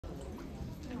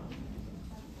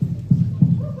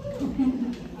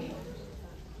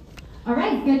All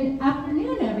right, good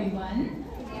afternoon, everyone.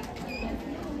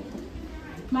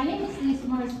 My name is Lisa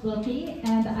Morris-Wilkie,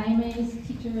 and I'm a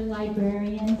teacher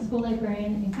librarian, school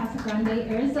librarian in Casa Grande,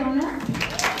 Arizona.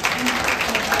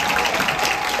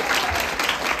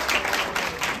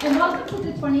 And welcome to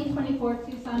the 2024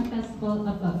 Tucson Festival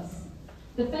of Books.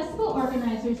 The festival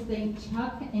organizers thank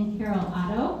Chuck and Carol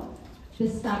Otto, the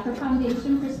Stocker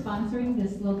Foundation for sponsoring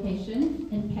this location,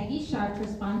 and Peggy Sharp for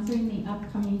sponsoring the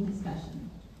upcoming discussion.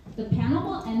 The panel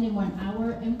will end in 1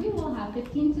 hour, and we will have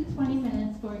 15 to 20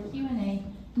 minutes for a Q&A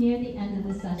near the end of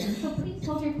the session, so please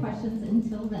hold your questions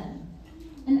until then.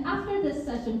 And after this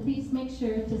session, please make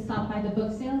sure to stop by the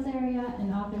book sales area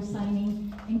and author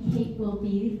signing, and Kate will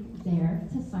be there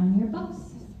to sign your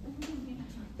books.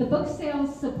 The book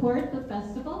sales support the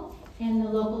festival and the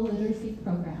local literacy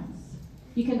programs.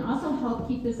 You can also help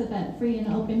keep this event free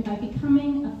and open by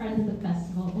becoming a friend of the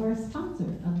festival or a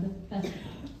sponsor of the festival.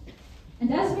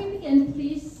 And as we begin,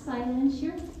 please silence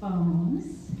your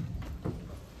phones.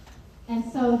 And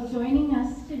so joining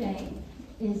us today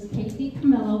is Kate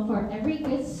DiCamillo for Every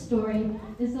Good Story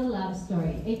is a Love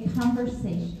Story, a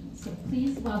conversation. So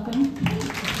please welcome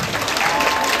Kate.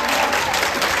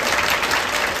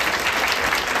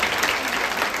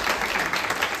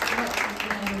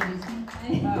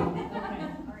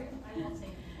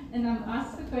 And I'm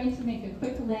also going to make a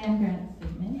quick land grant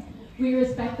statement. We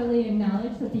respectfully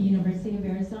acknowledge that the University of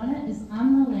Arizona is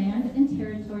on the land and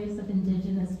territories of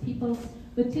indigenous peoples,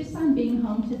 with Tucson being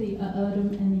home to the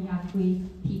O'odham and the Yaqui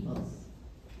peoples.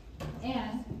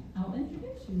 And I'll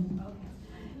introduce you.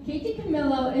 Kate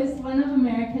DiCamillo is one of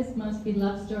America's most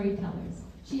beloved storytellers.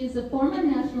 She is a former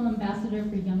National Ambassador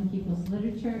for Young People's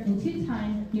Literature and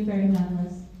two-time Newbery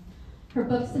medalist. Her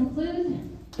books include,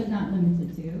 but not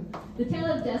limited to, The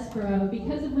Tale of Despero,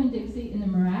 Because of Winn-Dixie, and The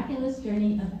Miraculous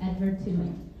Journey of Edward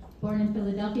Tooman. Born in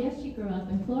Philadelphia, she grew up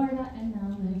in Florida and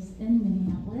now lives in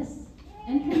Minneapolis.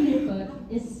 And her new book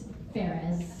is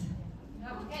Ferris.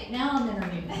 Okay, now I'm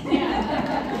interviewing.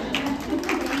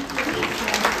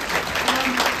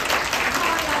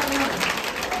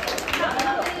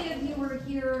 How many of you were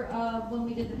here when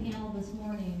we did the panel this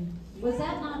morning? Was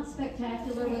that not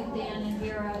spectacular with Dan and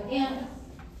Vera and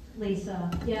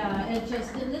Lisa? Yeah, and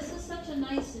this is such a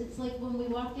nice, it's like when we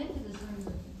walked into this room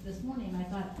this morning, I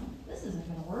thought, this isn't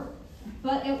going to work.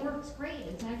 But it works great.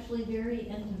 It's actually very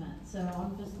intimate. So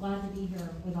I'm just glad to be here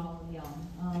with all of y'all.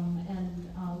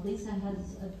 Lisa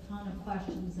has a ton of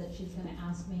questions that she's going to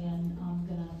ask me, and I'm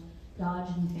going to dodge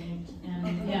and faint,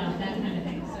 and yeah, that kind of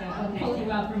thing. So okay. Pull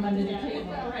you out from under the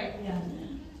table. Right. Yeah.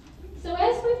 So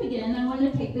as we begin, I want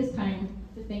to take this time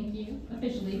to thank you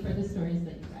officially for the stories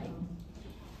that you write.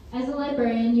 As a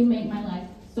librarian, you make my life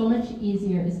so much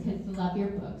easier as kids love your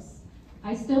books.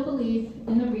 I still believe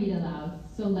in the read aloud,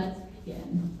 so let's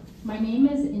begin. My name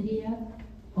is India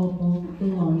Opal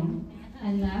Bologna,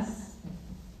 and last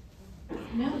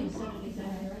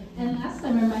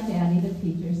summer my daddy, the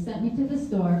teacher, sent me to the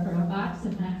store for a box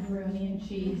of macaroni and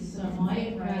cheese, some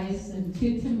white rice, and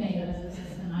 2 tomatoes,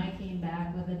 and I came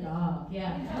back with a dog.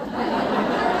 Yeah. There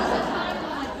was a time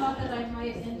when I thought that I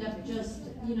might end up just,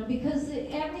 because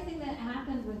everything that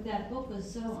happened with that book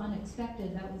was so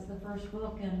unexpected. That was the first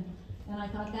book, and I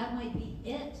thought that might be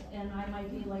it, and I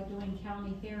might be like doing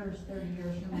county fairs 30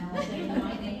 years from now, saying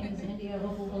my name is India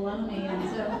Opal Bologna, and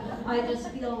so I just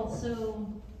feel so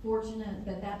fortunate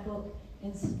that that book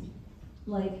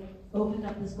opened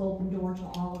up this golden door to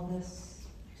all of this,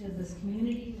 to this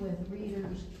community with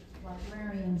readers,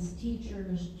 librarians,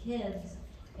 teachers, kids,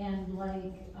 and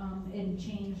it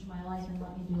changed my life and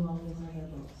let me do all these other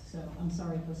books. So I'm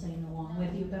sorry for saying along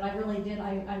with you, but I really did.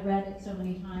 I read it so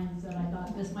many times that I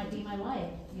thought this might be my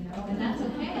life, and that's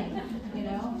okay,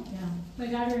 Yeah. My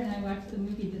daughter and I watched the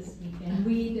movie this weekend.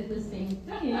 We did the same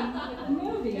thing with the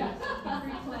movie,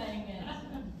 replaying it.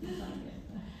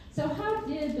 So how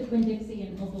did Winn-Dixie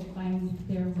and Opal find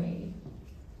their way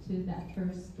to that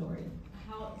first story?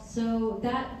 So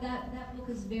that book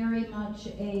is very much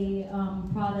a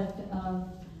product of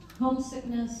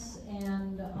homesickness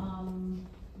and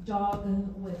dog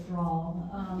withdrawal.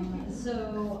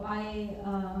 So I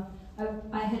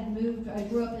had moved. I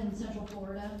grew up in Central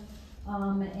Florida,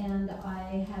 and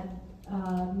I had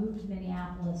moved to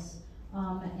Minneapolis.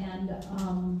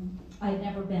 I'd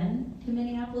never been to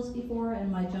Minneapolis before,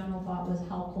 and my general thought was,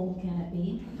 how cold can it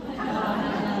be?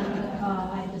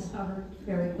 I discovered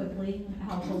very quickly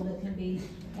how cold it can be.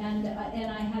 And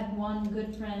I had one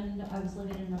good friend. I was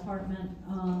living in an apartment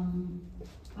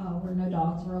where no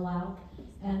dogs were allowed.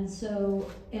 And so,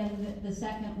 the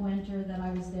second winter that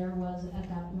I was there was, at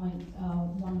that point,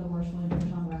 one of the worst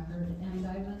winters on record. And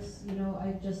I was,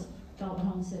 I just felt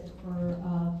homesick for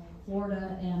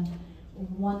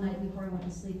night before I went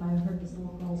to sleep, I heard this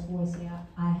little girl's voice say,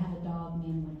 I had a dog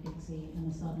named Winn-Dixie in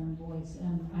a southern voice.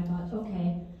 And I thought,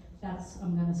 okay,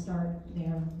 I'm going to start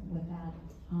there with that.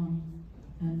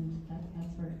 And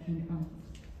that's where it came from.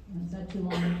 Is that too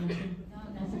long? No,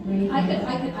 that's a great.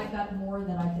 I've got more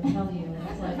that I could tell you.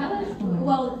 It's like,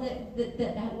 well,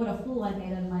 what a fool I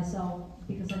made of myself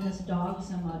because I miss dogs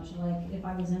so much. Like if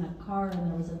I was in a car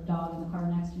and there was a dog in the car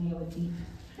next to me, I would beat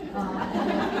the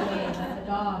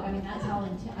dog. I mean, that's how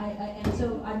and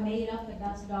so I made up the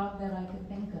best dog that I could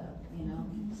think of. You know,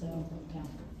 so yeah.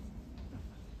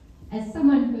 As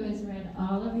someone who has read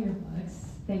all of your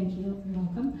books, thank you, you're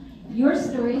welcome. Your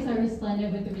stories are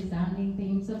resplendent with the resounding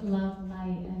themes of love,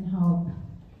 light, and hope.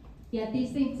 Yet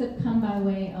these things have come by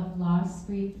way of loss,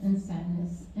 grief, and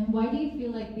sadness. And why do you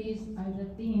feel like these are the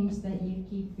themes that you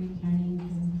keep returning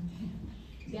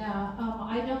to? Yeah,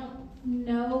 I don't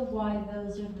know why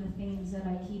those are the things that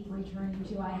I keep returning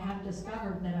to. I have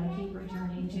discovered that I keep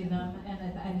returning to them, and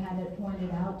I've had it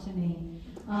pointed out to me.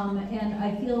 And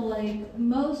I feel like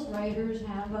most writers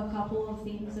have a couple of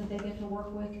themes that they get to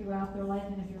work with throughout their life,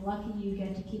 and if you're lucky, you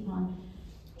get to keep on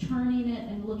turning it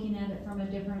and looking at it from a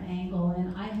different angle.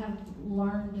 And I have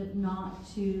learned not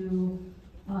to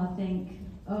think,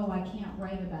 oh, I can't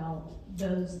write about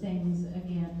those things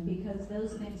again, because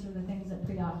those things are the things that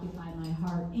preoccupy my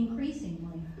heart.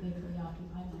 Increasingly, they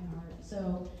preoccupy my heart.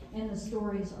 So, and the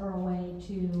stories are a way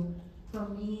for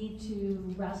me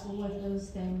to wrestle with those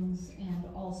things and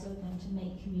also then to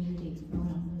make community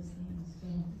around those things. So,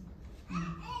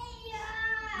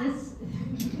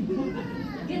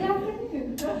 Good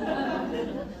afternoon.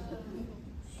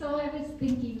 So I was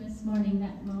thinking this morning,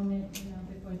 that moment,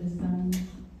 before the sun,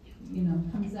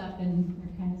 comes up and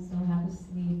you're kind of still half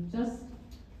asleep, just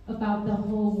about the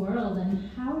whole world, and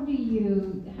how do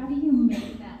you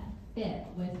make that fit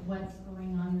with what's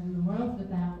going on in the world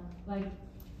without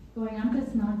going, I'm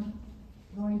just not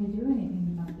going to do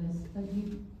anything about this, but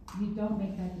you don't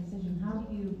make that decision. How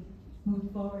do you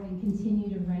move forward and continue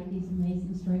to write these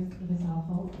amazing stories to give us all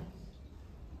hope?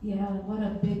 Yeah, what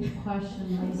a big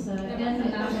question, Lisa.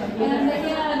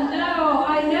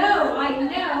 I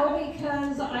know,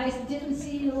 because I didn't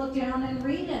see you look down and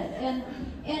read it, and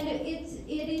it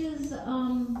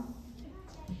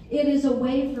is a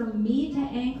way for me to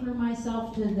anchor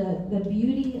myself to the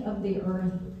beauty of the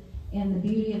earth and the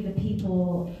beauty of the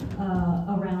people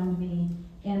around me,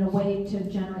 and a way to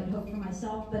generate hope for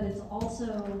myself. But it's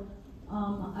also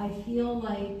I feel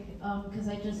like, because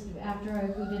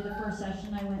after we did the first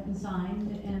session, I went and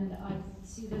signed, and I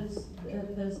see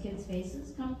those kids'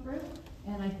 faces come through,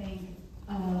 and I think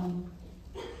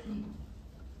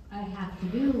I have to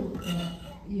do it.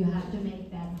 You have to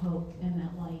make that hope and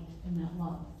that light and that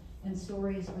love, and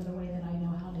stories are the way that I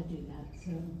know how to do that.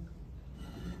 So.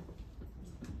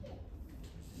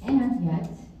 And yet,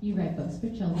 you write books for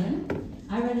children.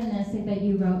 I read an essay that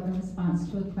you wrote in response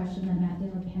to a question that Matt de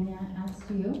la Pena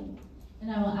asked you, and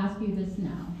I will ask you this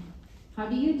now. How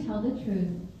do you tell the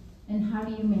truth, and how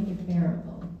do you make it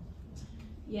bearable?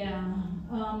 Yeah,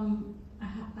 a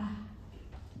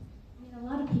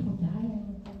lot of people die in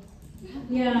the books.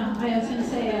 Yeah, I was going to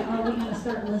say, are we going to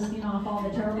start listing off all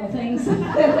the terrible things that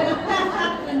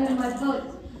happen in my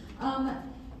books?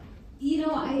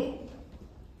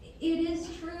 It is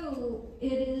true.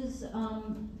 It is,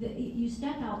 you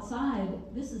step outside.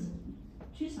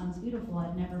 Tucson's beautiful.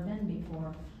 I've never been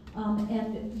before.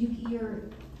 And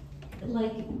you're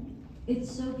like,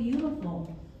 it's so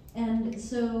beautiful. And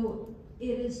so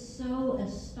it is so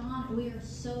astonishing. We are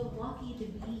so lucky to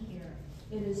be here.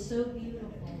 It is so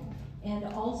beautiful. And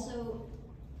also,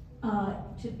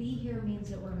 to be here means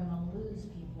that we're going to lose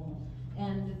people.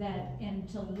 And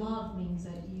to love means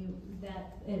that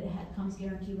comes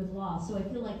guaranteed with loss. So I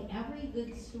feel like every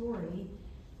good story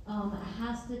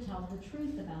has to tell the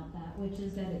truth about that, which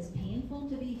is that it's painful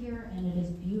to be here and it is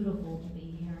beautiful to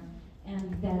be here,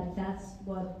 and that's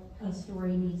what a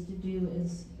story needs to do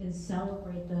is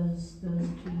celebrate those two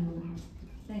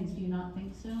things. Do you not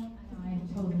think so? I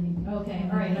totally. Okay,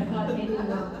 all right. I thought maybe we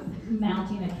were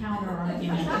mounting a counter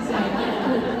argument.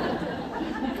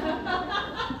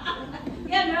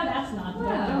 Yeah, no, that's not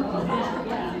bad.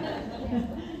 Yeah.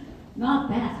 Not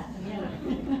bad. Yeah.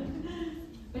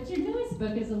 But your newest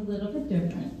book is a little bit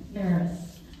different,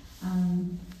 Ferris,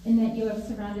 in that you have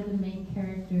surrounded the main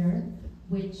character,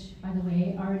 which, by the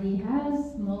way, already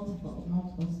has multiple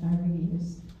star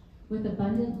reviews, with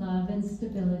abundant love and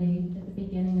stability at the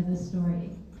beginning of the story.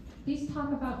 Please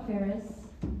talk about Ferris,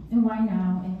 and why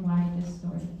now, and why this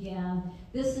story. Yeah,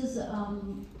 this is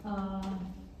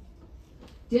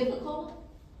difficult,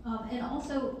 And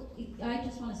also, I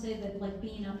just want to say that, like,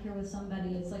 being up here with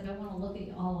somebody, it's like I want to look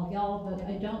at all of y'all, but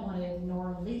I don't want to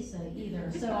ignore Lisa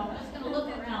either. So I'm just going to look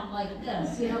around like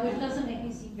this, you know, which doesn't make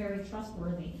me seem very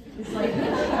trustworthy. It's like,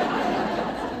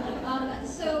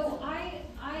 so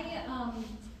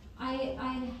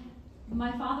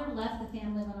my father left the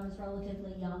family when I was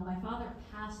relatively young. My father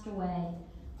passed away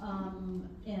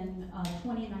in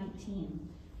 2019.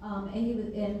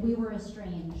 And we were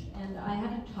estranged, and I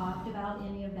haven't talked about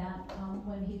any of that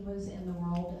when he was in the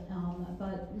world,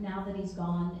 but now that he's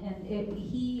gone, and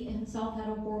he himself had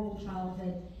a horrible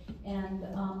childhood, and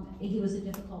he was a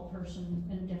difficult person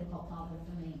and a difficult father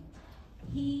for me.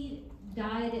 He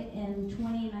died in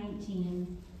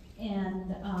 2019,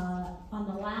 and on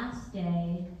the last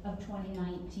day of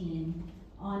 2019,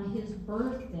 on his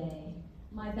birthday,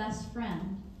 my best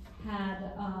friend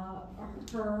had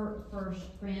her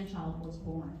first grandchild was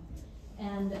born.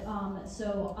 And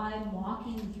so I'm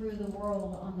walking through the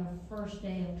world on the first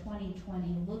day of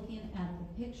 2020 looking at the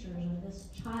pictures of this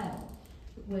child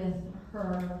with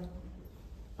her,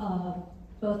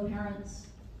 both parents,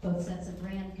 both sets of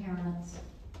grandparents,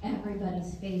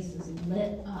 everybody's face is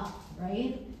lit up,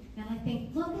 right? And I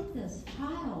think, look at this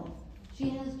child. She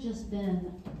has just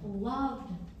been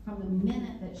loved from the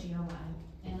minute that she arrived.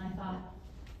 And I thought,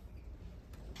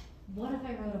 what if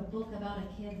I wrote a book about a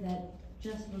kid that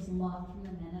just was loved from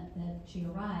the minute that she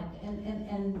arrived?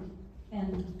 And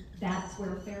that's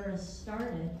where Ferris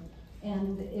started.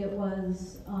 And it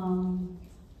was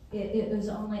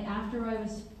only after I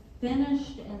was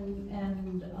finished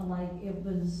and like it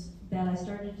was that I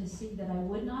started to see that I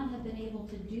would not have been able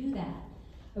to do that.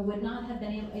 I would not have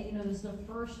been able, you know, it was the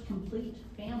first complete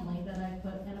family that I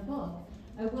put in a book.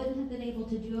 I wouldn't have been able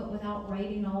to do it without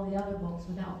writing all the other books,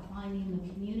 without finding the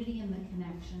community and the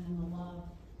connection and the love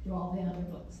through all the other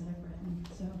books that I've written.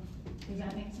 So, does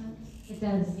that make sense? It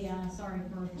does. Yeah, sorry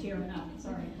for tearing up,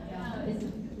 sorry. Yeah.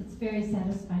 It's very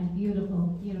satisfying,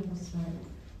 beautiful, beautiful story.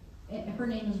 Her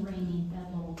name is Rainey,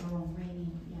 that little girl, Rainey,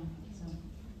 yeah,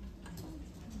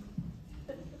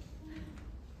 so.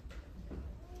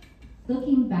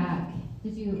 Looking back,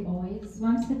 did you always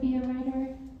want to be a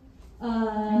writer?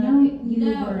 I know you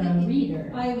were a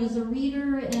reader. I was a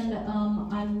reader, and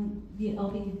I'll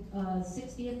be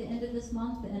 60 at the end of this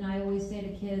month, and I always say to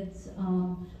kids,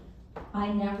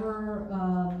 I never,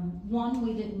 one,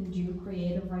 we didn't do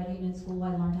creative writing in school. I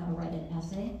learned how to write an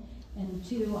essay, and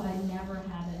two, I never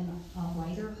had a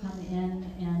writer come in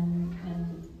and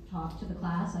talk to the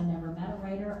class. I never met a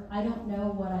writer. I don't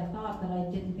know what I thought, but I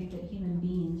didn't think that human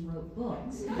beings wrote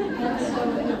books. And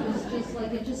so it was just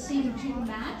like, it just seemed too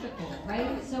magical,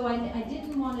 right? So I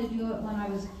didn't want to do it when I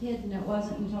was a kid, and it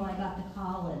wasn't until I got to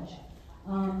college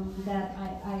that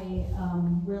I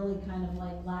really kind of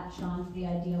like latched on to the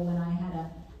idea when I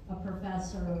had a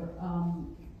professor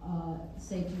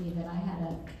say to me that I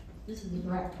had this is a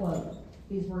direct quote,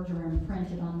 these words are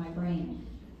imprinted on my brain.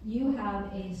 You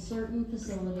have a certain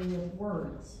facility with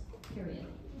words, period.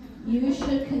 You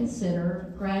should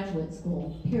consider graduate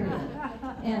school, period.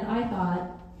 And I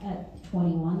thought, at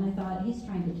 21, I thought, he's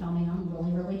trying to tell me I'm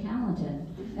really, really talented.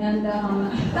 And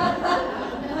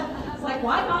it's like,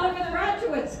 why bother with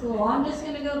graduate school? I'm just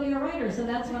gonna go be a writer. So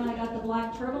that's when I got the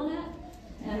black turtleneck.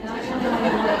 And that's when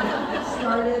I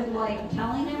started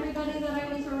telling everybody that I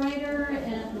was a writer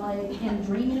and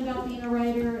dreaming about being a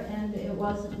writer. And it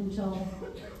wasn't until,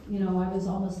 I was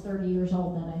almost 30 years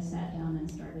old that I sat down and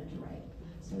started to write.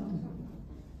 So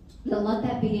let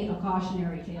that be a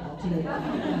cautionary tale to you.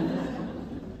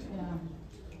 Yeah.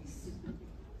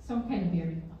 Some kind of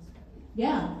very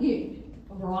Yeah.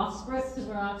 We're off script.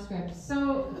 We're off script.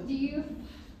 So do you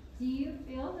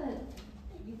feel that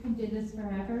you can do this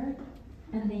forever?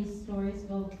 And these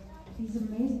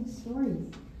amazing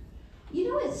stories.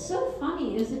 It's so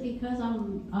funny. Is it because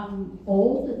I'm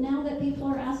old now that people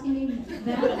are asking me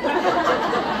that?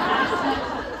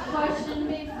 Question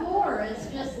before. It's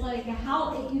just like the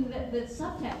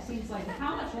subtext seems like,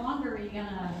 how much longer are you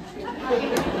gonna?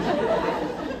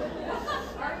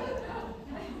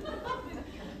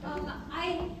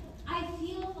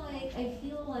 I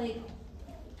feel like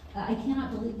I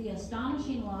cannot believe the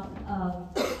astonishing luck of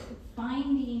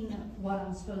finding what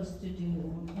I'm supposed to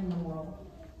do in the world,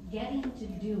 getting to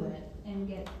do it, and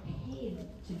get paid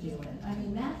to do it. I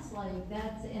mean, and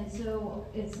so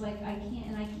it's like I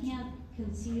can't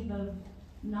conceive of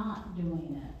not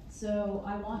doing it. So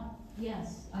I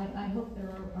hope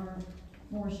there are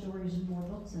more stories and more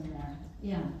books in there.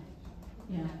 Yeah.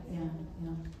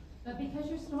 But because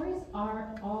your stories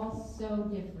are all so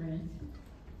different,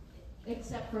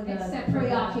 Except for the Except for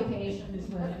preoccupations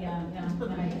with,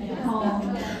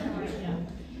 home.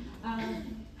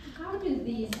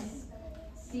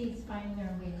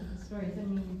 our way to the stories. I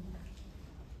mean,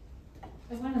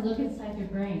 I want to look inside your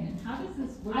brain. And how does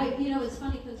this work? It's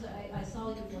funny because I saw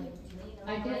you like lean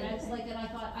over. I did. And it's like, and I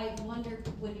thought, I wondered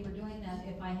when you were doing that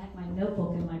if I had my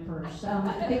notebook in my purse.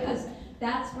 Because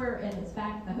that's where, and it's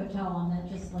back at the hotel, and that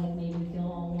just like made me feel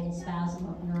a little spasm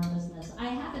of nervousness. I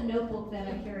have a notebook that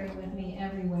I carry with me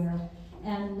everywhere,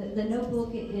 and the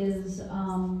notebook is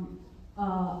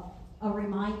a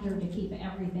reminder to keep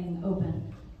everything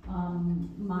open.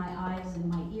 My eyes and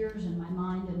my ears and my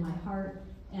mind and my heart.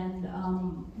 And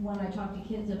when I talk to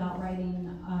kids about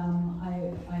writing,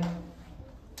 I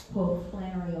quote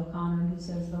Flannery O'Connor, who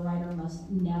says the writer must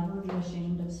never be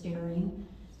ashamed of staring.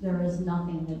 There is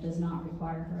nothing that does not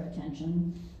require her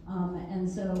attention. And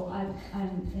so I'm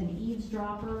an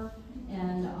eavesdropper,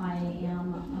 and I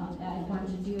want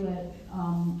to do it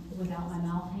without my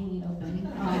mouth hanging open.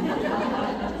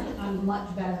 I'm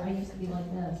much better. I used to be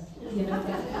like this,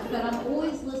 but I'm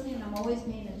always listening. I'm always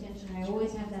paying attention. I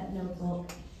always have that notebook.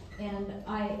 And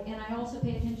I also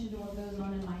pay attention to what goes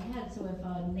on in my head. So if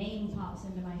a name pops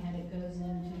into my head, it goes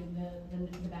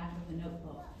into the back of the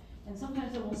notebook. And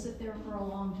sometimes it will sit there for a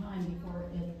long time before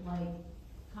it like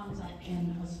comes up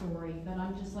in a story. But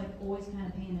I'm just like always kind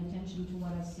of paying attention to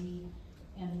what I see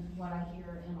and what I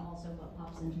hear, and also what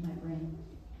pops into my brain.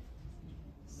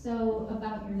 So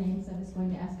about your names, I was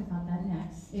going to ask about that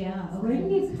next. Yeah. Okay. Where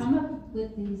did you come up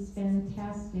with these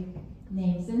fantastic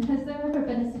names? And has there ever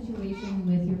been a situation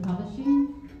with your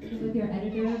publishing, with your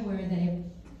editor, where they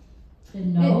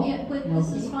didn't know? But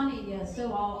this is funny. Yeah.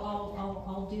 So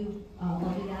I'll do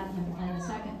that in a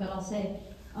second. But I'll say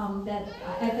that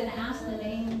I've been asked the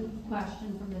name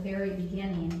question from the very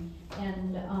beginning,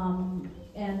 and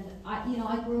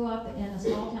I grew up in a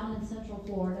small town in Central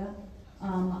Florida.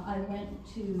 I went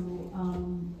to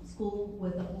school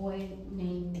with a boy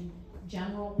named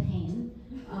General Payne,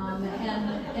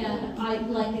 and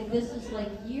I this is like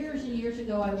years and years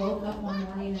ago. I woke up one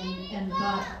morning and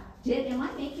thought, am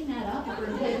I making that up?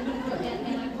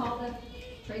 And I called up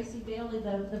Tracy Bailey,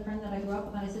 the friend that I grew up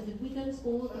with, and I said, did we go to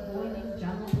school with a boy named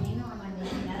General Payne, or am I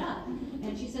making that up?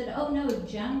 And she said, oh no,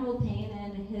 General Payne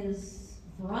and his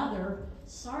brother,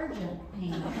 Sergeant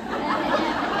Payne.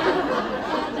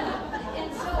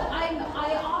 And so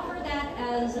I offer that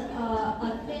as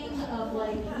a thing of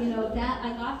like, that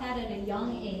I got that at a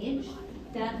young age.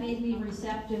 That made me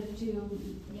receptive to,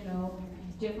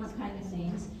 different kind of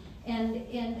things. And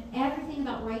everything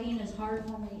about writing is hard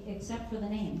for me except for the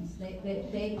names.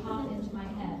 They pop into my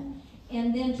head.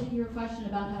 And then to your question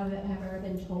about have I ever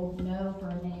been told no for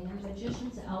a name, and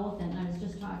Magician's Elephant, I was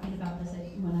just talking about this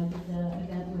when I did the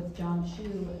event with John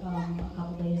Shu a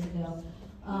couple days ago.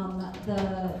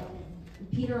 The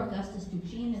Peter Augustus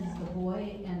Duchesne is the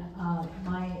boy, and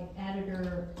my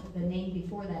editor, the name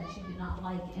before that, she did not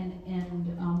like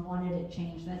and wanted it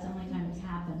changed. That's the only time it's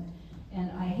happened. And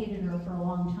I hated her for a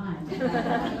long time.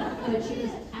 But she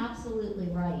was absolutely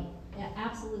right.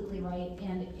 Absolutely right,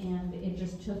 and it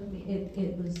just took me,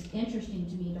 it was interesting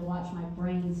to me to watch my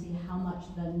brain see how much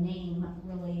the name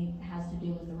really has to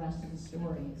do with the rest of the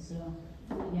story. So,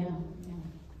 yeah.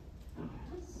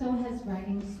 So has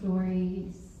writing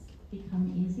stories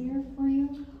become easier for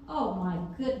you? Oh my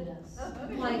goodness.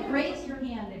 Like, raise your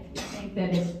hand if you think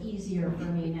that it's easier for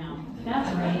me now.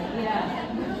 That's right,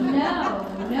 yeah.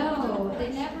 No,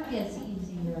 it never gets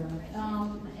easier.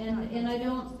 And I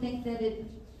don't think that it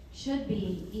should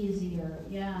be easier,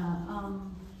 yeah.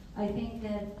 I think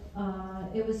that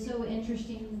it was so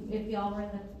interesting, if y'all were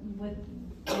with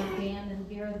Dan and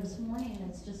Vera this morning,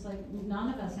 it's just like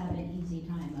none of us had an easy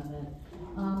time of it.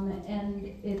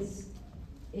 And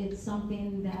it's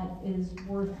something that is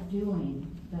worth doing,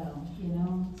 though,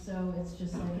 so it's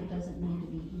just like it doesn't need to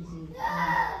be easy.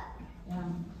 Yeah.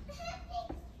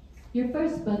 Your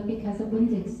first book, Because of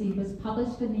Winn-Dixie, was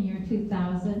published in the year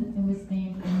 2000 and was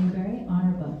named a Newbery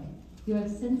Honor Book. You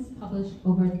have since published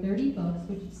over 30 books,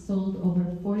 which have sold over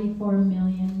 44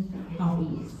 million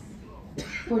copies.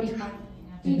 45 million.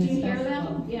 Did you hear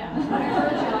them? Yeah, I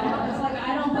heard you. It's like,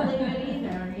 I don't believe it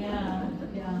either.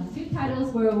 Yeah. 2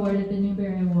 titles were awarded the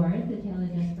Newbery Award, The Tale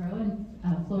of Jethro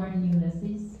and Flora and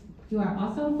Ulysses. You are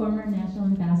also a former National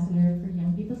Ambassador for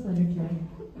Young People's Literature.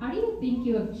 How do you think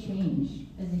you have changed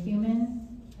as a human,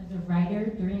 as a writer,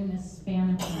 during this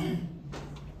span of time?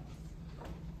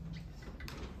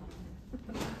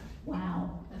 Wow.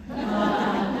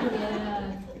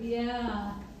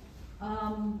 Yeah.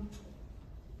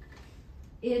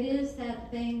 It is that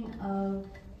thing of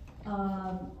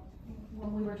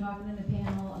when we were talking in the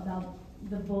panel about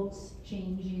the books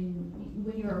changing.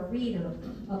 When you're a reader,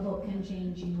 a book can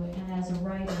change you, and as a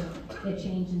writer, it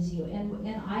changes you. And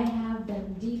I have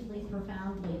been deeply,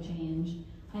 profoundly changed.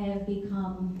 I have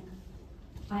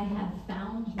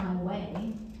found my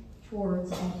way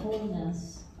towards a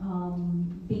wholeness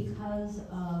because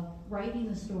of writing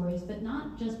the stories, but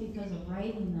not just because of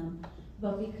writing them,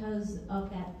 but because of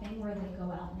that thing where they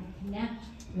go out and connect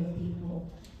with people.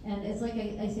 And it's like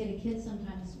I say to kids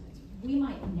sometimes, we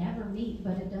might never meet,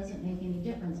 but it doesn't make any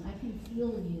difference. I can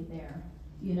feel you there,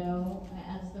 you know,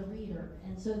 as the reader.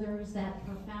 And so there's that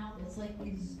profound, it's like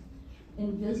these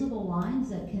invisible lines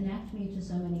that connect me to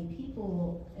so many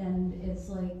people, and it's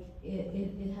like,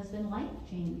 it has been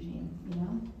life-changing, you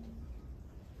know?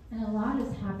 And a lot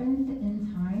has happened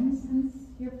in time since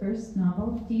your first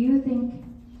novel. Do you think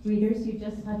readers, you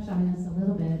just touched on this a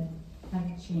little bit,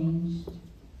 have changed?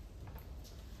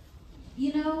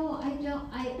 You know, again,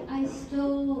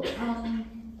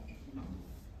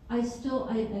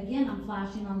 I'm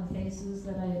flashing on the faces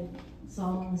that I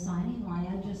saw on the signing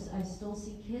line. I still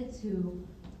see kids who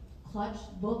clutch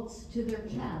books to their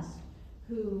chest,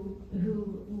 who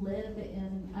live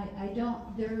in,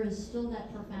 there is still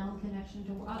that profound connection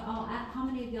to, how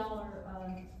many of y'all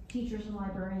are teachers and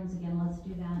librarians again? Let's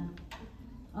do that.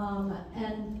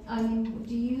 And I mean,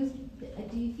 do you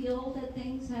feel that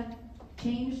things have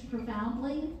changed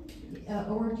profoundly?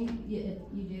 Or do you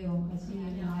do? I see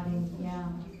you nodding, yeah.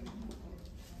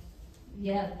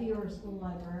 Yeah, fewer school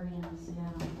librarians,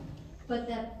 yeah. But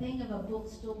that thing of a book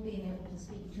still being able to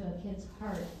speak to a kid's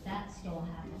heart, that still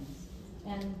happens.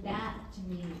 And that, to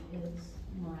me, is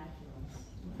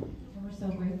miraculous. And we're so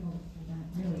grateful for that,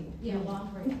 really. Yeah, well,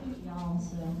 I'm grateful to y'all,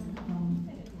 so.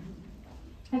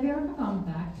 Have you ever gone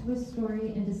back to a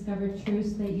story and discovered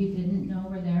truths that you didn't know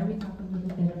were there? We talked a little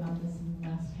bit about this in the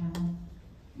last panel.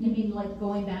 You mean like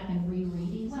going back and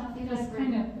rereading something? Well, just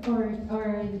kind of, or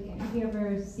have you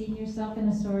ever seen yourself in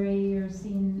a story or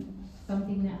seen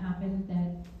something that happened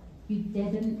that you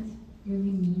didn't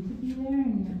really need to be there,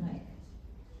 and you're like,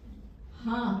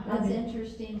 that's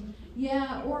interesting.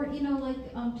 Yeah, or you know,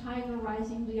 like Tiger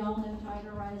Rising. Do y'all know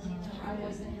Tiger Rising? I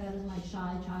always think of that as my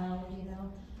shy child, you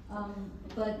know.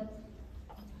 But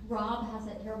Rob has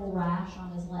that terrible rash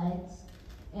on his legs,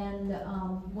 and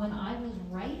when I was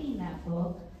writing that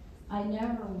book, I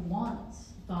never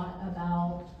once thought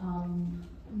about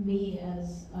me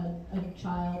as a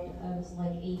child. I was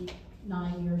like 8,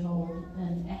 9 years old,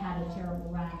 and I had a terrible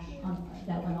rash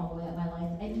that went all the way up my life.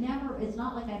 It's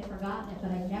not like I'd forgotten it,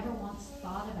 but I never once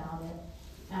thought about it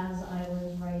as I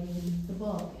was writing the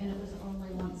book. And it was only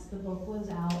once the book was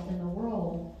out in the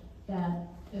world that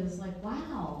it was like,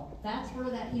 wow, that's where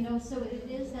that, you know, so it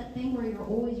is that thing where you're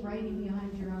always writing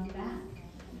behind your own back.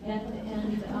 And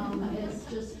it's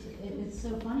just, it's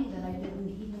so funny that I didn't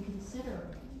even consider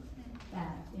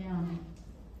that, yeah.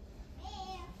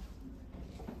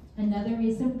 Another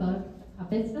recent book,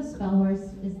 Puppets the Spell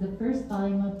Horse, is the first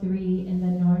volume of 3 in the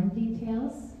Norn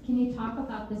Details. Can you talk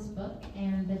about this book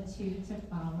and the 2 to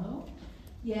follow?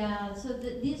 Yeah, so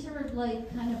these are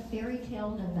like kind of fairy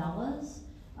tale novellas.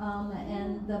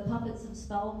 And the Puppets of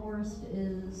Spellhorse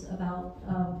is about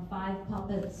 5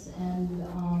 puppets and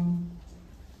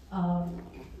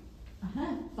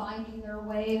finding their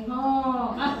way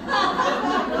home.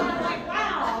 Like,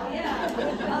 wow, yeah.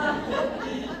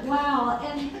 Wow,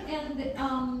 and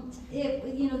it,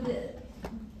 you know,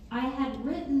 I had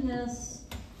written this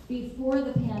before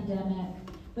the pandemic,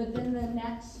 but then the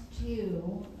next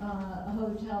 2,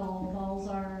 Hotel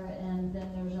Balzar, and then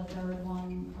there's a third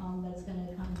one that's going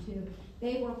to come too.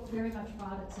 They were very much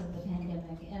products of the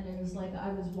pandemic, and it was like I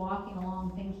was walking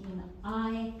along thinking,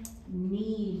 I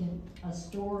need a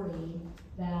story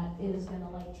that is going to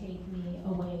like take me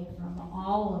away from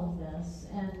all of this,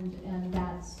 and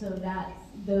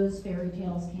those fairy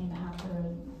tales came after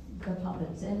the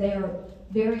puppets, and they are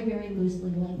very, very loosely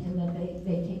linked in that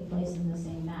they take place in the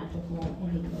same magical,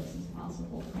 any places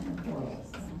possible kind of world.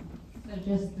 So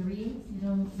just 3?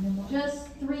 No more? Just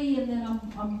 3, and then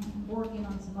I'm working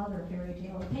on some other fairy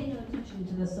tales. Pay no attention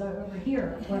to this over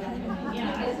here. What I'm doing.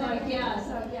 Yeah, it's like,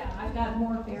 yeah, I've got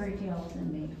more fairy tales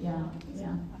in me. Yeah.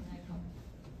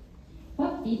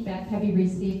 What feedback have you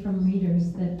received from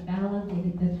readers that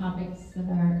validated the topics that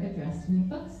are addressed in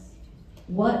your books?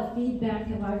 What feedback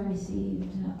have I received?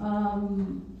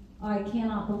 I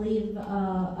cannot believe.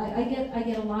 I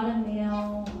get a lot of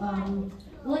mail.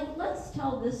 Let's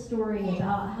tell this story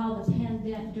about how during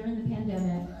the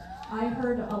pandemic, I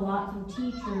heard a lot from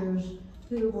teachers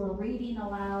who were reading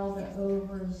aloud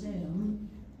over Zoom,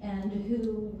 and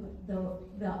who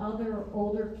the other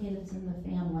older kids in the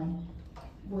family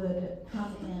would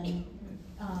come in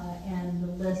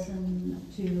and listen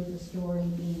to the story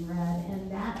being read,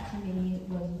 and that to me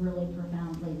was really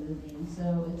profoundly moving.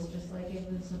 so it's just like it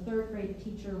was a third grade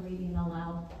teacher reading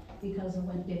aloud because of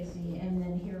Winn-Dixie, and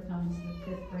then here comes the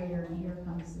fifth grader, and here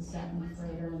comes the seventh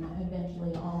grader, and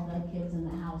eventually all the kids in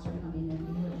the house are coming in to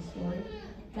hear the story.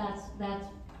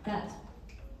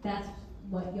 That's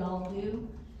what y'all do,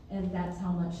 and that's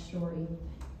how much story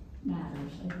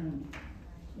matters, I think.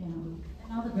 Yeah. And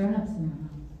all the grown-ups in the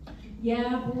house.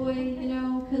 Yeah, boy, you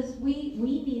know, because we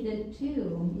need it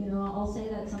too. You know, I'll say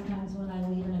that sometimes when I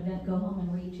leave an event, go home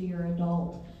and read to your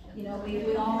adult. You know,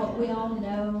 we all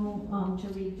know to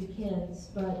read to kids,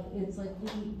 but it's like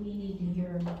we need to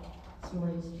hear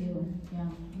stories too. Yeah.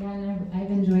 Yeah, and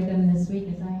I've enjoyed them this week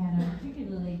as I had a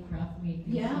particularly rough week.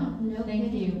 Yeah, so no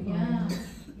thank kidding. you for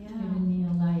giving me a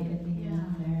light at the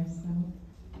end there. So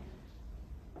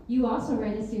you also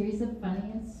write a series of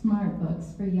funny and smart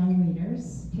books for young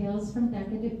readers, Tales from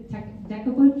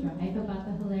Decaboot Drive, about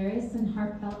the hilarious and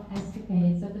heartfelt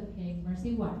escapades of the pig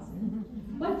Mercy Watson.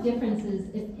 What differences,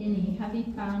 if any, have you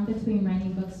found between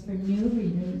writing books for new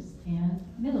readers and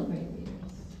middle grade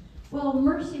readers? Well,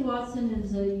 Mercy Watson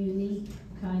is a unique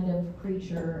kind of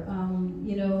creature.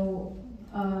 You know,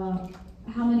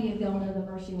 how many of y'all know the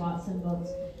Mercy Watson books?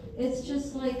 It's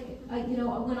just like, you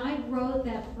know, when I wrote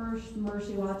that first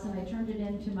Mercy Watson, I turned it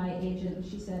in to my agent, and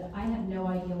she said, I have no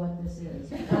idea what this is.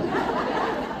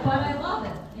 But I love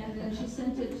it. And then she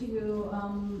sent it to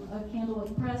a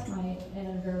Candlewick Press, my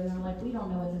editor, and they're like, we don't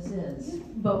know what this is,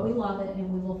 but we love it, and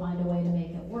we will find a way to make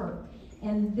it work.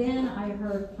 And then I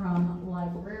heard from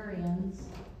librarians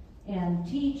and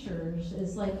teachers,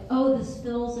 it's like, oh, this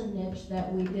fills a niche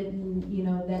that we didn't, you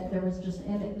know, that there was just,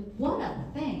 and what a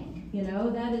thing, you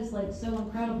know, that is like so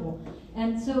incredible.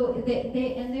 And so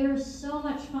they're so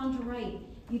much fun to write.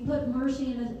 You put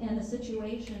Mercy in a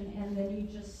situation, and then you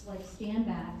just like stand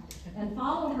back and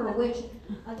follow her, which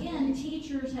again,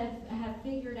 teachers have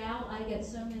figured out. I get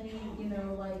so many, you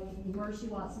know, like Mercy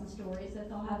Watson stories that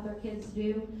they'll have their kids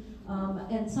do.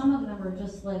 And some of them are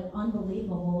just like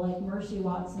unbelievable, like Mercy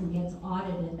Watson gets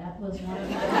audited. That was one of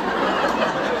them. I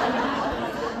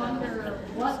wonder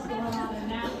what's going on in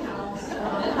that house.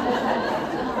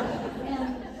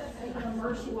 And you know,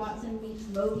 Mercy Watson meets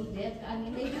Moby Dick. I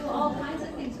mean, they do all kinds of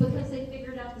things because they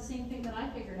figured out the same thing that I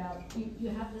figured out. You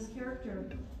have this character,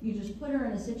 you just put her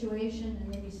in a situation,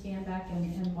 and then you stand back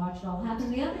and watch it all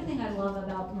happen. The other thing I love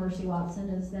about Mercy Watson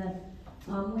is that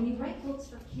when you write books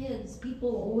for kids, people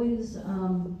always,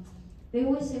 they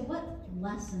always say, what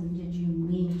lesson did you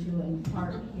mean to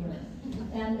impart here?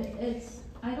 And it's,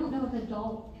 I don't know if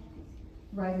adult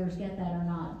writers get that or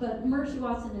not, but Mercy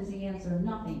Watson is the answer,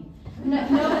 nothing. No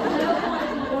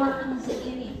one learns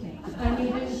anything. I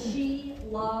mean, she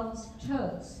loves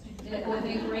toast with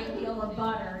a great deal of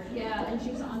butter, yeah, and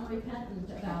she's unrepentant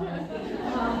about it.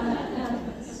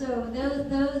 And so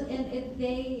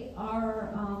they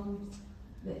are,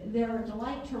 they're a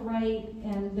delight to write,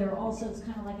 and they're also, it's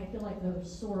kind of like, I feel like the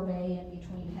sorbet in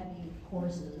between heavy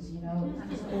courses, you know.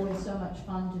 It's always so much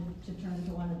fun to turn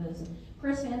to one of those.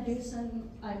 Chris Van Dusen,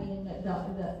 I mean,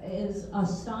 is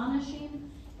astonishing,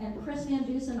 and Chris Van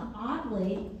Dusen,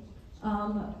 oddly,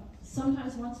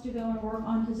 sometimes wants to go and work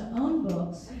on his own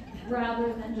books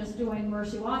rather than just doing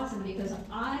Mercy Watson, because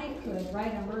I could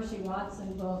write a Mercy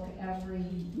Watson book every,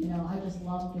 you know, I just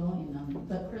love doing them.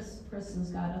 But Chris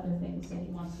has got other things that he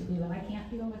wants to do, and I can't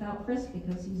do them without Chris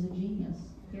because he's a genius,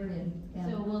 period. Yeah.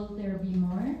 So will there be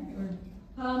more? Or?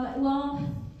 Well,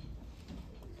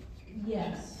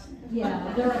 yes.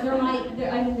 Yeah, there might,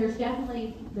 I mean, there's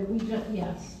definitely,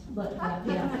 yes. But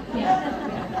yeah.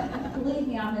 Believe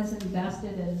me, I'm as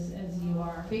invested as you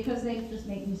are, because they just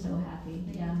make me so happy.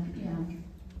 Yeah.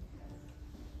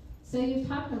 So you've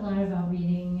talked a lot about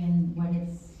reading and what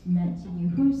it's meant to you.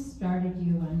 Who started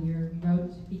you on your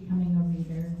road to becoming a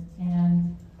reader,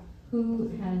 and who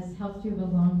has helped you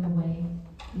along the way?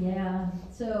 Yeah.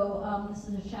 So this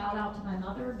is a shout out to my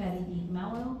mother, Betty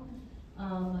DiCamillo,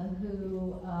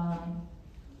 who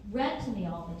read to me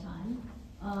all the time.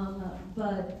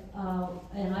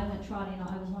 And I went trotting.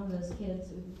 I was one of those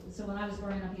kids. So when I was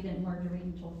growing up, you didn't learn to read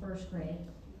until first grade,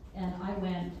 and I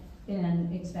went in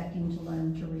expecting to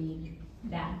learn to read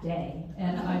that day,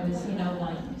 and I was, you know,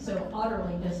 like so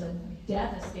utterly just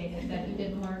devastated that you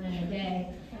didn't learn in a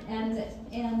day, and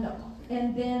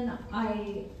then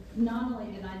I. Not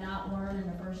only did I not learn in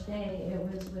the first day, it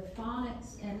was with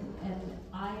phonics, and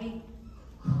I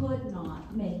could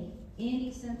not make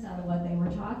any sense out of what they were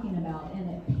talking about, and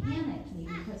it panicked me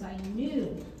because I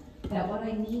knew that what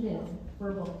I needed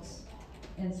were books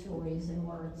and stories and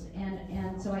words,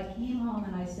 and so I came home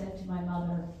and I said to my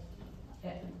mother,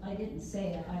 I didn't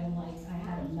say it, I had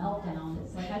a meltdown.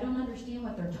 It's like, I don't understand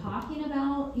what they're talking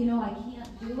about, you know, I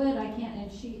can't do it, I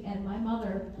can't, and my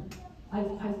mother, I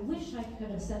wish I could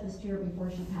have said this to her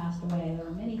before she passed away. There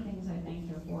are many things I thanked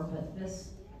her for, but this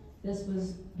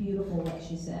was beautiful what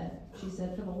she said. She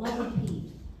said, for the love of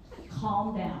Pete,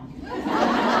 calm down.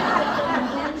 And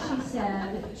then she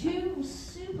said two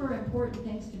super important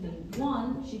things to me.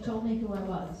 One, she told me who I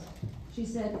was. She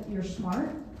said, you're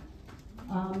smart,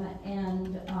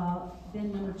 and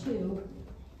then number two,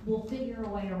 we'll figure a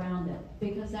way around it.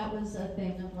 Because that was a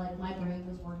thing of like, my brain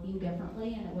was working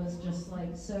differently, and it was just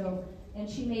like, so, and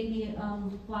she made me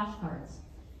flashcards.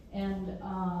 And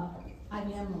I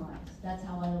memorized. That's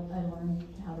how I learned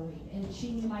how to read. And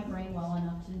she knew my brain well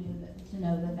enough to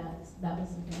know that that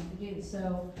was the thing to do.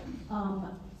 So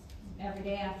every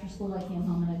day after school I came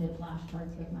home and I did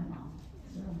flashcards with my mom.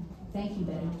 So thank you,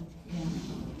 Betty. Yeah.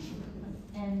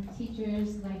 And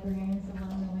teachers, librarians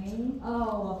along the way?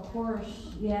 Oh, of course,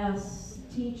 yes.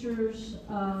 Teachers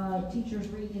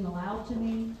reading aloud to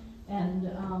me. And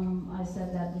I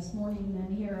said that this morning in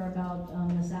here about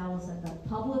Miss Alice at the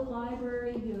public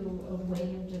library who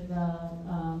waived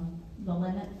the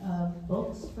limit of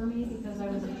books for me because I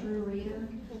was a true reader.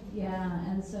 Yeah,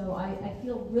 and so I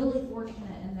feel really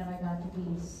fortunate in that I got to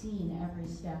be seen every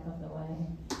step of the way.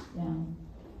 Yeah.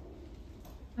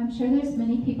 I'm sure there's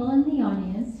many people in the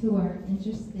audience who are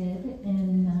interested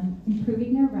in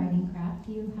improving their writing craft.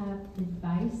 Do you have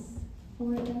advice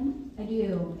for them? I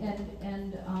do,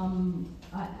 and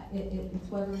it's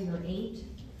whether you're 8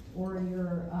 or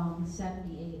you're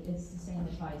 78, it's the same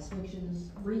advice, which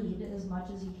is read as much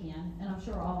as you can, and I'm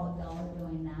sure all of y'all are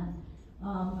doing that.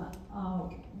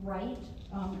 Write,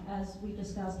 as we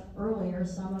discussed earlier,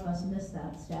 some of us missed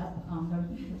that step. They're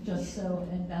just so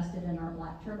invested in our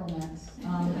black turtlenecks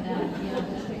that it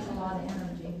just takes a lot of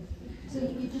energy. So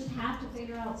you just have to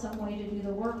figure out some way to do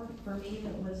the work. For me,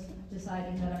 it was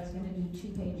deciding that I was going to do 2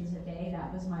 pages a day.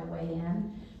 That was my way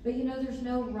in. But you know, there's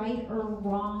no right or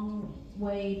wrong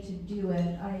way to do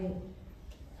it.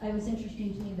 It was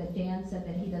interesting to me that Dan said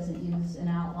that he doesn't use an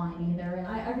outline either. And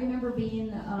I remember being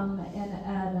in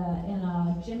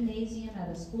a gymnasium at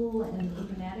a school in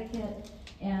Connecticut,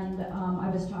 and I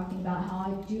was talking about how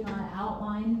I do not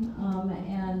outline,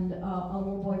 and a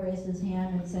little boy raised his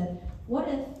hand and said, what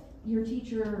if your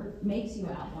teacher makes you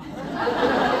outline?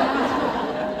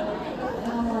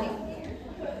 And I'm like,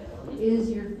 is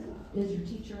your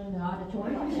teacher in the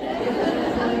auditorium?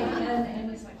 And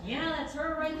he's like, yeah, that's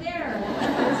her right there.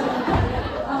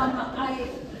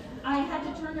 I had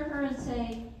to turn to her and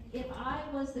say, if I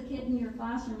was the kid in your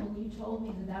classroom and you told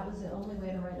me that was the only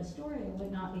way to write a story, I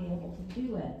would not be able to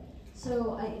do it.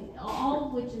 So all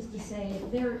of which is to say,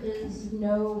 there is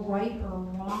no right or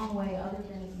wrong way other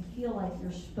than if you feel like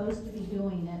you're supposed to be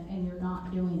doing it and you're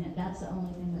not doing it. That's the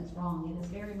only thing that's wrong. It is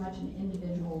very much an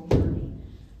individual journey.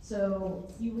 So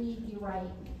you read, you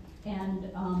write, and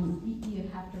you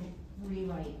have to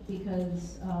rewrite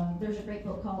because there's a great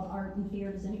book called Art and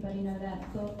Fear. Does anybody know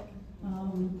that book?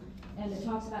 And it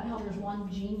talks about how there's one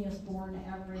genius born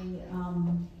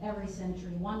every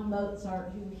century, one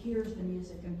Mozart who hears the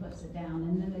music and puts it down,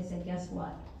 and then they say, guess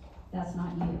what? That's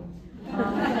not you.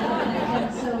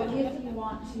 And so if you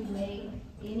want to make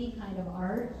any kind of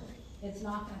art, it's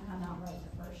not going to come out right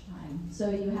the first time. So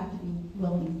you have to be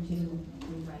willing to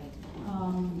rewrite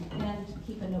and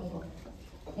keep a notebook.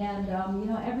 And you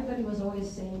know, everybody was always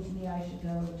saying to me I should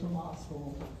go to law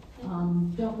school.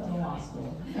 Don't go to law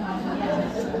school.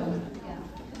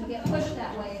 You get pushed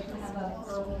that way if you have a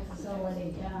urban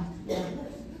facility. Yeah.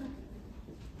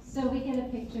 So we get a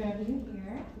picture of you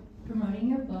here promoting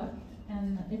your book,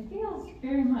 and it feels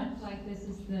very much like this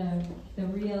is the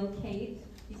real Kate.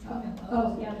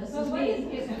 Oh yeah, this is me.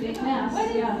 It's a big mess.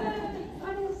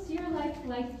 What is your life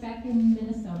like back in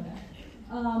Minnesota?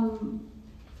 Do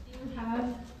you have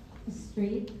a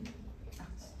street?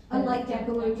 Unlike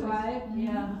DiCamillo Drive,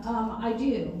 yeah, I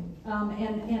do.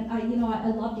 And I, you know, I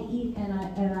love to eat, and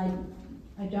I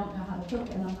don't know how to cook,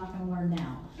 and I'm not going to learn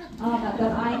now.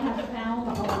 But I have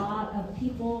found a lot of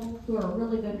people who are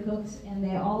really good cooks, and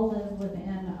they all live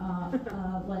within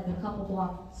like a couple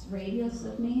blocks radius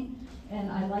of me. And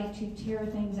I like to tear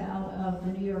things out of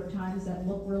the New York Times that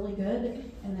look really good,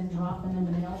 and then drop them in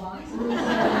the mailboxes.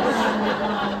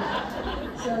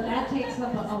 So that takes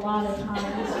up a lot of time.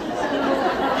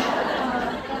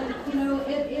 And you know,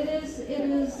 it is.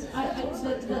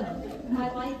 My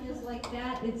life is like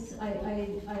that. I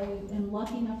am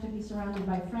lucky enough to be surrounded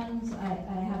by friends.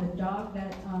 I have a dog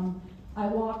that I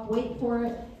walk, wait for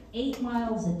it, 8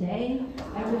 miles a day.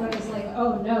 Everybody's like,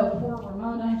 oh no, poor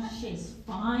Ramona, she's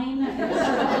fine. And so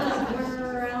I just wear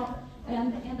her out.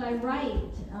 And I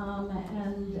write,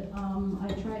 I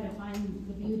try to find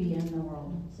the beauty in the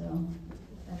world, so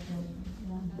that's it,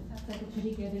 yeah. That's like a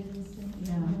pretty good existence.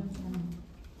 Yeah.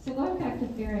 So going back to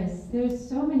Ferris, there's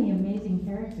so many amazing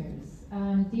characters.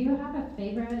 Do you have a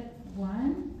favorite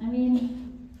one? I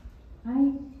mean,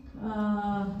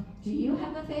 do you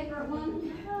have a favorite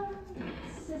one?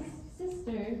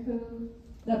 Sister who,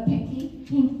 The Pinky?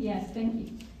 yes,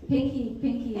 Pinky.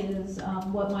 Pinky is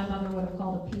what my mother would have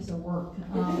called a piece of work.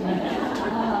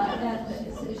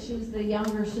 She's the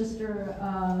younger sister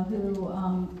who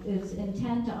is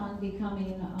intent on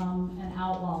becoming an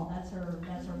outlaw. That's her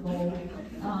goal,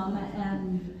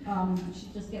 she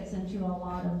just gets into a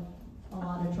lot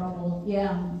of trouble.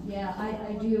 Yeah,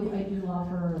 I do love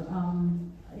her,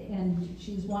 and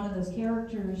she's one of those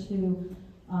characters who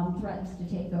threatens to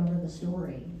take over the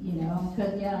story, you know,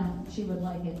 because, she would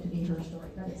like it to be her story,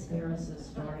 but it's Ferris's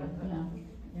story, yeah.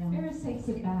 Ferris takes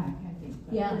it back, I think.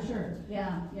 Yeah, for sure.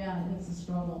 Yeah, it's a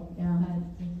struggle,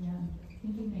 But,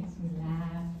 Pinky makes me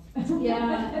laugh.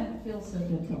 Yeah, it feels so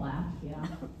good to laugh, yeah.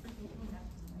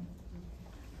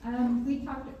 We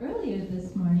talked earlier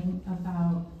this morning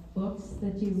about books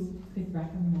that you could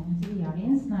recommend to the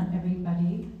audience. Not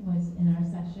everybody was in our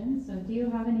session, so do you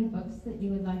have any books that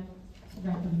you would like to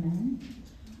recommend?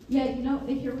 Yeah,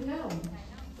 here we go.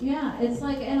 Yeah, it's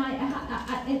like, and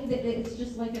it's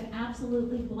just like an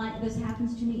absolutely blank, this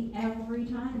happens to me every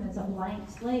time. It's a blank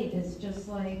slate. It's just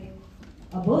like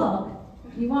a book.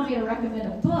 You want me to recommend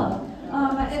a book?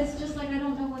 It's just like, I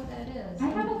don't know what that is. I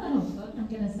have a little book, I'm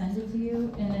gonna send it to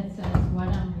you, and it says what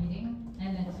I'm reading,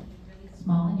 and it's really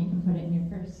small, and you can put it in your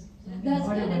purse. So you can That's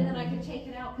order good, one. and then I could take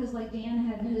it out, because like Dan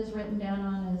had his written down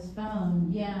on his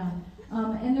phone, yeah.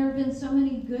 And there have been so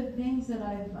many good things that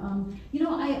I've,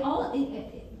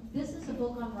 this is a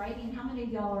book on writing. How many of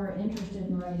y'all are interested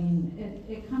in writing?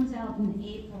 It comes out in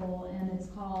April, and it's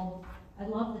called, I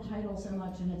love the title so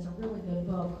much, and it's a really good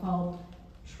book called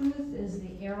Truth is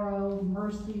the Arrow,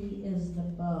 Mercy is the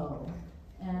Bow.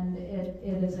 And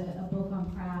it is a book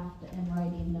on craft and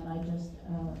writing that I just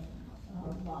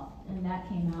love. And that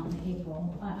came out in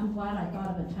April. I'm glad I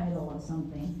thought of a title of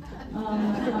something.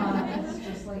 It's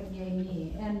just like, yay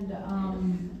me. And,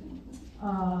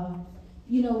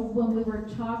 when we were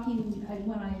talking,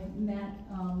 when I met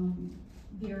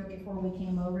Vera before we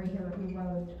came over here, who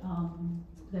wrote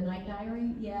The Night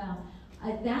Diary,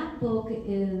 that book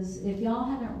is, if y'all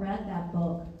haven't read that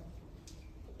book,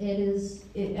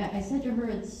 I said to her,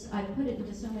 I put it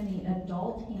into so many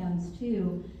adult hands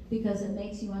too, because it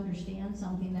makes you understand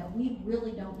something that we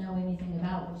really don't know anything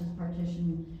about, which is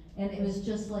partition. And it was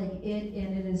just like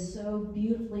and it is so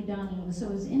beautifully done. And it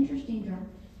was interesting to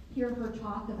hear her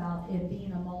talk about it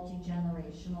being a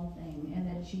multi-generational thing, and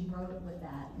that she wrote it with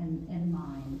that in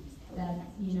mind. That,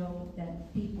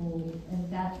 that people, and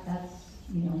that's,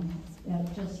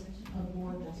 just a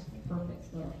gorgeous,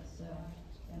 perfect book, so.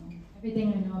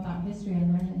 Everything I know about history, I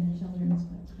learned it in the children's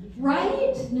book.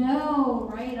 Right? No,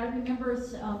 right. I remember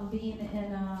being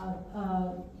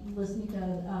in listening to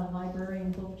a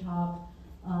librarian book talk,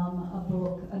 a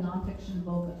nonfiction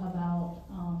book about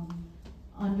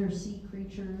undersea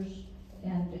creatures,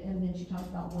 and then she talked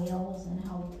about whales and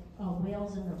how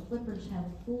whales and their flippers have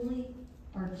fully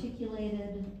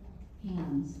articulated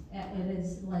hands. It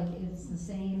is like it's the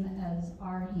same as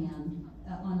our hand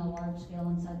on a large scale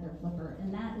inside their flipper,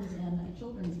 and that is in a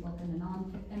children's book and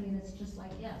it's just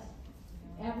like, yes,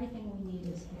 everything we need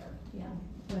is here,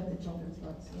 with the children's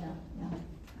books,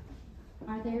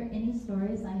 Are there any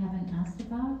stories I haven't asked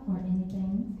about, or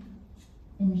anything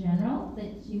in general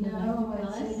that you would like to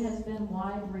tell us? It has been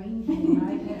wide ranging.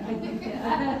 I think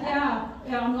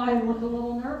I look a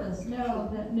little nervous.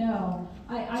 No.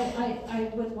 I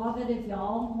would love it if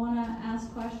y'all want to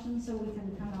ask questions so we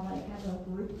can kind of like have a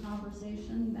group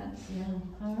conversation. That's,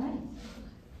 all right.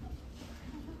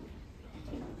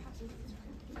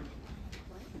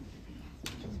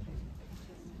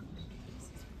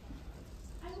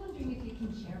 I'm wondering if you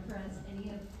can share for us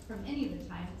from any of the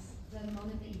times, the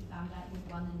moment that you found out you'd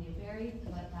won the Newbery,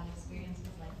 what that experience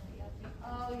was like for you.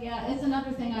 Oh yeah, it's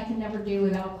another thing I can never do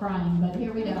without crying, but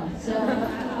here we go.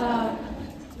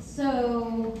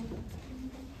 So,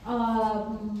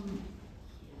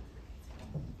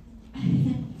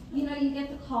 you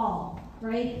get the call,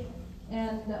 right?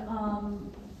 And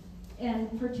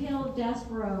for Tale of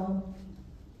Despero,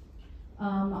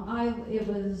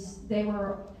 they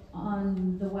were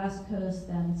on the West Coast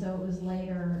then, so it was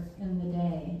later in the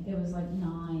day. It was like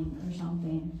 9 or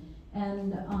something.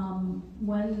 And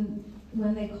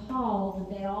when they called,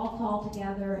 they all called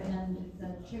together, and the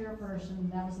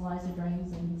chairperson, that was Liza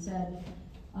Drains, and said,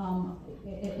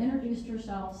 introduced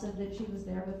herself, said that she was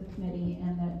there with the committee,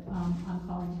 and that I'm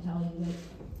calling to tell you that.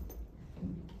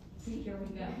 See, here we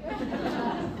go.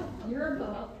 Your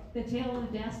book, The Tale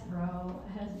of the Desk Pro,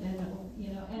 has been, you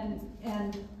know,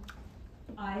 and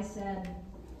I said,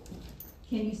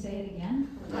 can you say it again?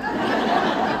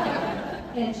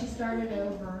 And she started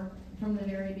over from the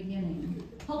very beginning.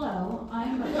 Hello,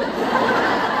 I'm,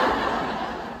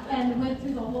 and went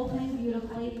through the whole thing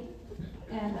beautifully,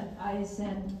 and I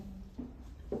said,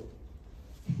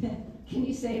 can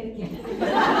you say it again?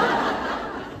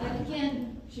 And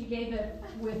again, she gave it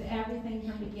with everything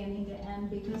from beginning to end,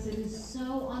 because it is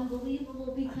so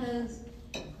unbelievable, because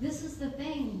this is the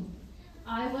thing.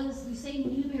 You say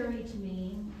Newberry to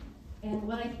me, and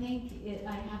what I think,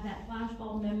 I have that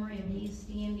flashbulb memory of me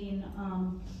standing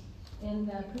in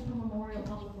the Cooper Memorial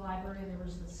Public Library. There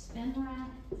was the spin rack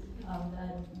of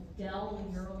the Dell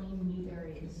Yearling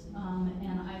Newberries,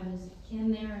 and I was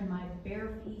in there in my bare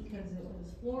feet because it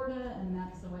was Florida, and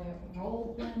that's the way it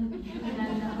rolled then.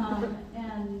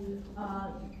 And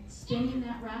spinning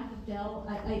that rack of Dell,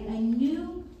 I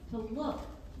knew to look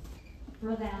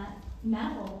for that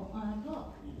metal on a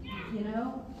book, you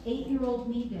know, 8-year-old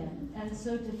me did. And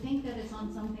so to think that it's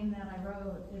on something that I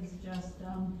wrote is just,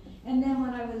 and then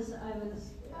when I was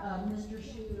Mr.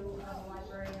 Shu, the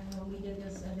librarian, when we did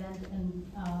this event in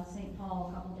St.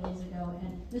 Paul a couple days ago,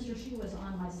 and Mr. Shu was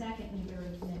on my second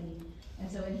Newberry committee, and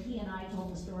so he and I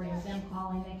told the story of them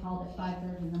calling. They called at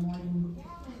 5:30 in the morning,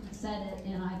 said it,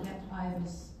 and I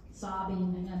was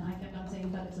sobbing, and I kept on saying,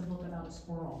 but it's a book about a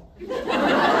squirrel. And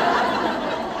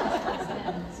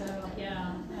so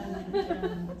yeah,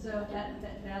 and so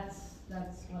that's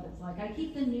what it's like. I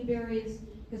keep the Newberries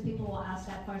because people will ask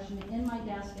that question in my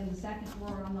desk in the second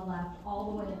drawer on the left,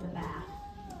 all the way at the back.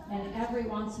 And every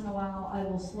once in a while, I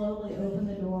will slowly open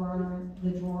the drawer,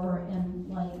 and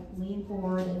like lean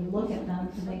forward and look at them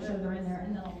to make sure they're in there,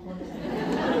 and then I'll close it.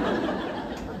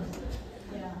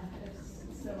 Yeah,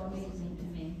 it's so amazing to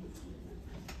me.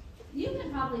 You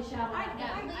can probably shout out.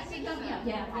 I think so.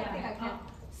 Yeah. I think I can.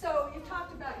 So you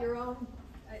talked about your own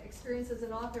experience as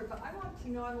an author, but I want to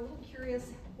know, I'm a little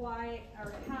curious why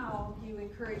or how you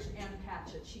encouraged Ann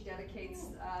Patchett. She dedicates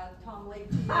Tom Lake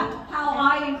to you. How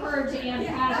I encourage Ann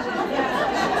Patchett.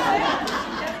 Yeah.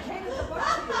 She dedicated the book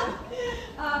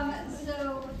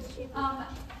to you.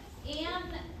 Ann,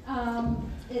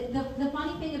 the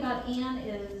funny thing about Ann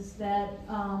is that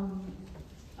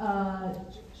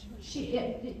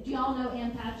do y'all know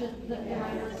Ann Patchett, the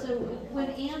writer? So when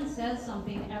Ann says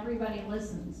something, everybody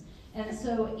listens. And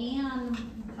so Ann,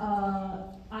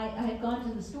 I had gone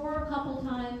to the store a couple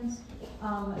times,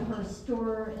 her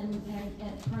store in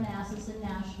Parnassus in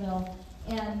Nashville,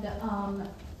 and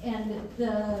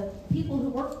the people who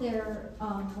worked there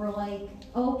were like,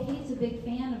 oh, Kate's a big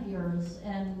fan of yours,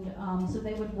 and so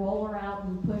they would roll her out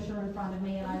and push her in front of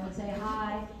me, and I would say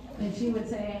hi, and she would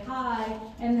say hi,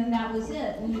 and then that was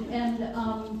it. And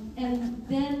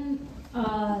then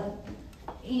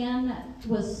Ann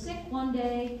was sick one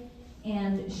day,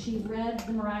 and she read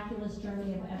The Miraculous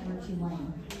Journey of Edward T.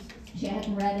 Lane. She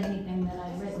hadn't read anything that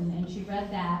I'd written, and she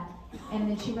read that, and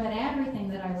then she read everything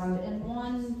that I wrote in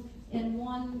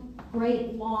one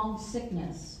great long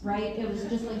sickness, right? It was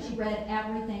just like she read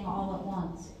everything all at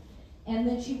once. And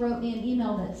then she wrote me an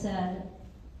email that said,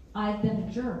 I've been a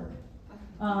jerk.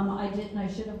 I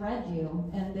should have read you,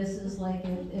 and this is like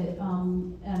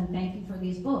and thank you for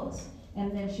these books.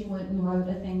 And then she went and wrote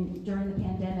a thing during the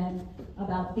pandemic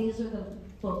about these are the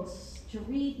books to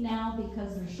read now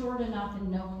because they're short enough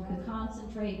and no one could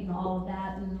concentrate and all of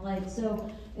that. And like, so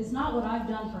it's not what I've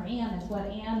done for Ann, it's what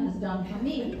Ann has done for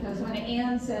me, because when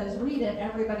Ann says read it,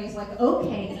 everybody's like,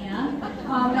 okay, Ann.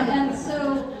 And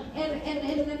so, and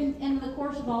in the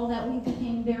course of all that, we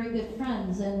became very good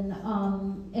friends,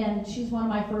 and she's one of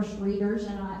my first readers,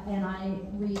 and I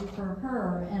read for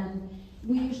her, and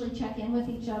we usually check in with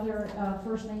each other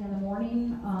first thing in the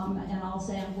morning, and I'll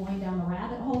say I'm going down the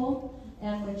rabbit hole.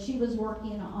 And when she was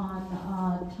working on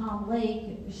Tom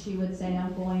Lake, she would say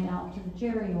I'm going out to the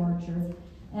cherry orchard.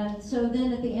 And so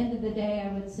then at the end of the day,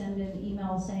 I would send an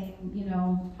email saying, you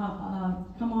know,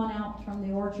 come on out from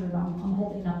the orchard. I'm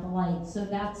holding up the light. So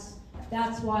that's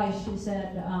why she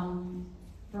said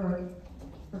for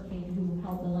Kate, who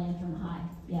held the lantern high.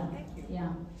 Yeah. Thank you.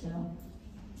 Yeah. So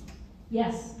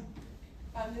yes.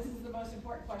 This is the most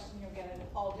important question you'll get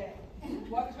all day.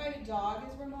 What kind of dog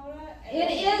is Ramona?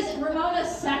 It is. Ramona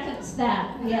seconds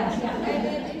that. Yes. Yeah. And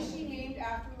then is she named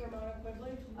after Ramona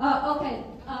Quigley? Okay.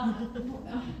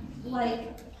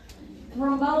 Like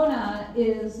Ramona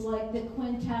is like the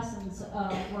quintessence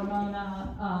of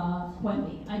Ramona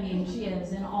Quimby. I mean, she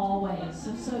is in all ways.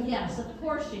 So yes, of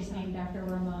course she's named after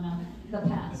Ramona the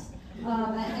pest.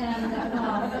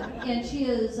 And she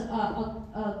is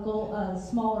a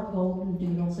smaller golden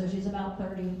doodle, so she's about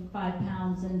 35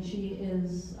 pounds, and she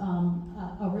is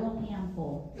a real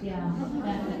handful. Yeah,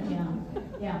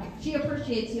 yeah. She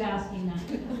appreciates you asking that.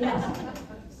 Yes.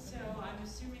 So I'm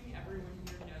assuming everyone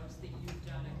here knows that you've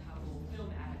done a couple film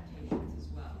adaptations as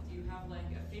well. Do you have like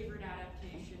a favorite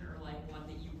adaptation or like one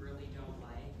that you really don't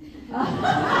like?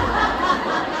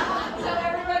 So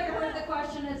everybody heard the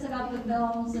question. It's about the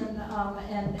films and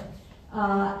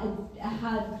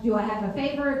do I have a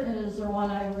favorite, and is there one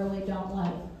I really don't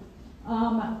like?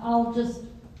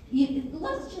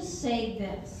 Let's just say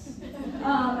this.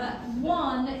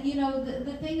 One,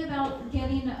 the thing about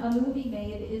getting a movie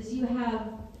made is you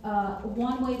have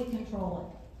one way to control it.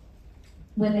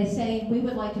 When they say, we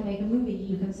would like to make a movie,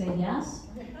 you can say yes,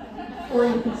 or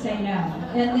you can say no.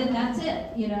 And then that's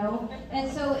it, And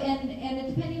so, and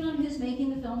depending on who's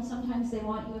making the film, sometimes they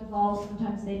want you involved,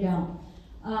 sometimes they don't.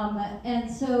 And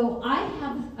so I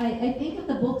think of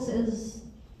the books as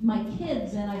my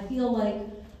kids, and I feel like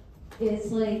it's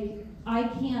like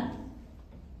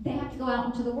they have to go out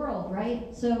into the world,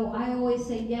 right? So I always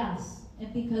say yes,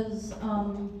 because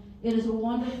it is a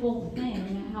wonderful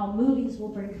thing how movies will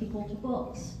bring people to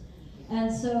books.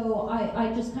 And so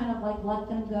I just kind of like let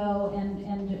them go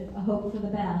and hope for the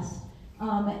best.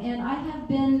 And I have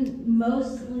been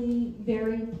mostly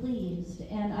very pleased,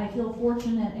 and I feel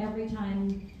fortunate every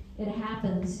time it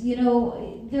happens.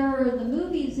 There are the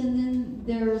movies, and then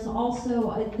there's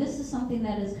also, this is something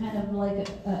that is kind of like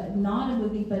not a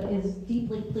movie, but is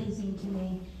deeply pleasing to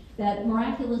me, that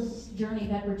Miraculous Journey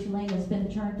of Edward Tulane has been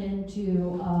turned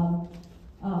into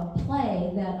a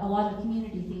play that a lot of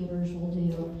community theaters will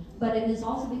do, but it has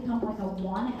also become like a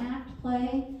one-act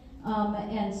play.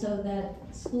 And so that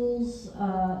schools'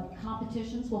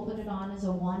 competitions will put it on as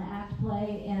a one-act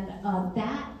play, and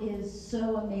that is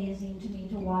so amazing to me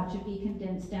to watch it be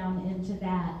condensed down into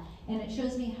that. And it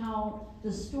shows me how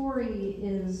the story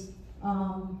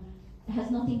has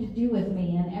nothing to do with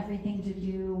me and everything to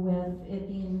do with it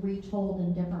being retold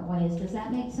in different ways. Does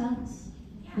that make sense?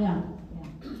 Yeah.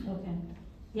 Okay.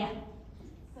 Yeah.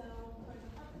 So for the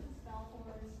purpose of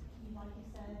Spellforce, like you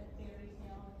said, fairy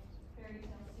tale series,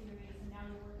 and now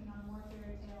you're working on more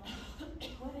fairy tales.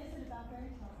 What is it about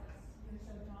fairy tales that you're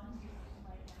so drawn to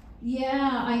right now?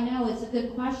 Yeah, I know, it's a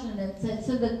good question.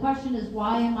 So the question is,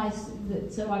 why am I,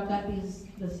 so I've got this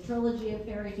trilogy of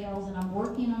fairy tales, and I'm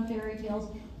working on fairy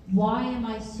tales. Why am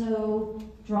I so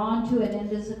drawn to it? And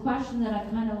it's a question that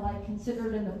I've kind of like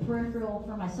considered in the peripheral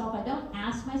for myself. I don't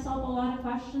ask myself a lot of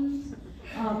questions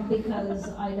because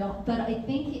I don't, but I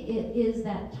think it is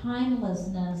that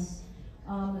timelessness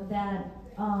and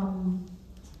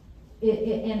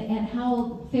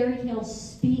how fairy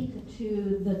tales speak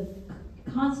to the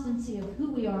constancy of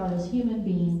who we are as human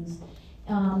beings.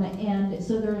 And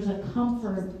so there's a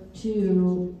comfort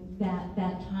to that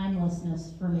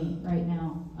timelessness for me right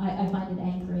now. I find it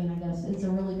anchoring, I guess. It's a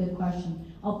really good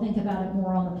question. I'll think about it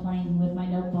more on the plane with my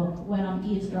notebook when I'm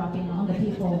eavesdropping on the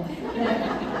people.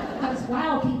 Because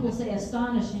wow, people say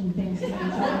astonishing things to each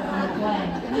other on the plane.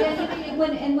 Yeah,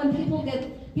 when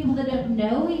people that don't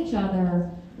know each other,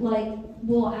 like,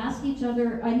 will ask each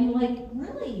other, I mean, like,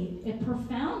 really,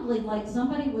 profoundly, like,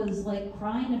 somebody was, like,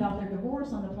 crying about their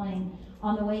divorce on the plane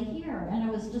on the way here, and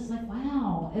I was just like,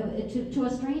 wow, to a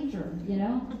stranger,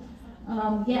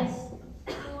 Yes?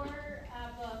 Your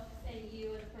books and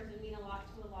you as a person mean a lot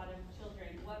to a lot of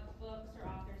children. What books or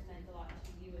authors meant a lot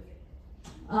to you as a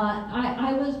kid?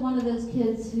 I was one of those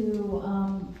kids who,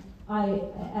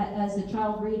 as a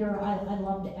child reader, I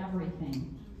loved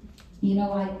everything.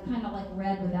 I kind of like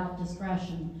read without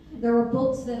discretion. There were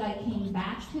books that I came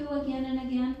back to again and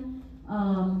again.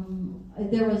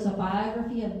 There was a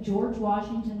biography of George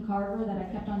Washington Carver that I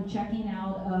kept on checking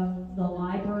out of the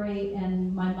library,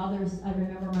 and I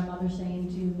remember my mother saying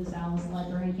to the Alice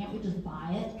librarian, can't we just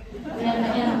buy it?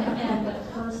 And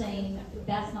her saying,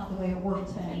 that's not the way it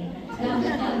works, Penny.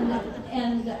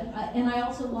 And I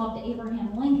also loved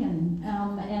Abraham Lincoln,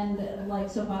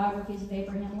 so biographies of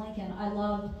Abraham Lincoln. I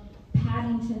loved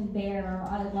Paddington Bear.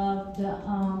 I loved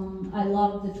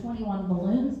the 21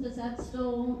 Balloons. Does that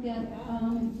still get,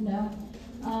 no?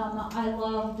 I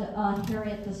loved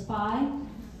Harriet the Spy,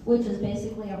 which is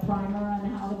basically a primer on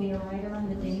how to be a writer and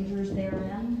the dangers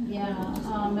therein. Yeah,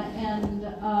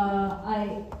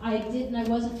 I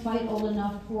wasn't quite old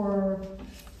enough for,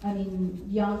 I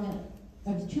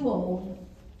was too old.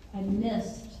 I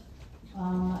missed a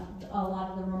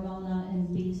lot of the Ramona and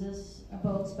Beezus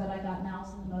books, but I got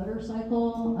Mouse and the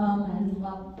Motorcycle, and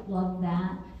loved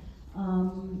that.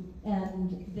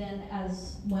 And then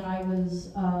when I was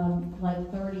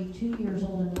like 32 years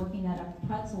old and working at a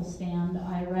pretzel stand,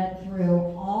 I read through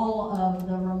all of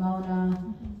the Ramona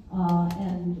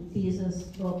and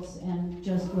Beezus books and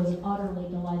just was utterly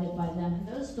delighted by them. And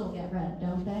those still get read,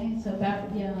 don't they? So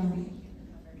Beverly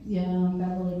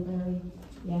Cleary,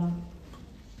 yeah.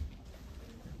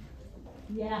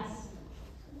 Yes.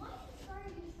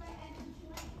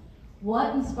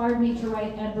 What inspired you to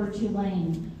write Edward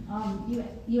Tulane?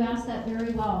 You asked that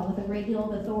very well with a great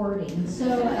deal of authority. And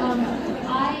so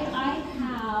I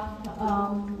have,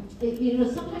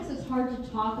 sometimes it's hard to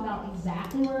talk about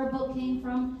exactly where a book came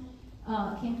from,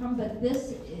 but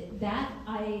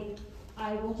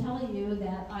I will tell you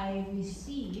that I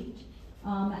received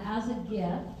as a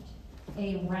gift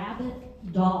a rabbit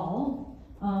doll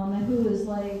who is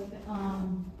like,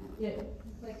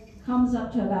 comes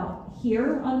up to about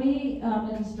here on me,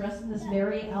 and he's dressed in this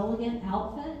very elegant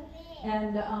outfit.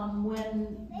 And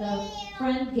when the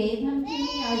friend gave him to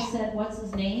me, I said, "What's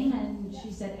his name?" And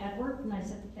she said, "Edward." And I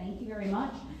said, "Thank you very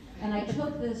much." And I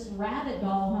took this rabbit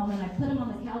doll home and I put him on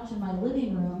the couch in my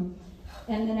living room.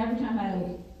 And then every time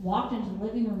I walked into the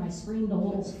living room, I screamed a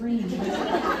little scream. It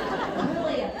was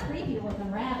really a creepy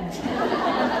looking rabbit.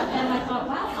 And I thought,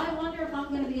 wow, I wonder if I'm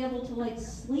going to be able to like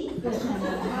sleep with him in the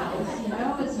house. You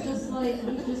know, it's just like,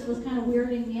 he just was kind of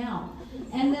weirding me out.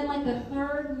 And then like the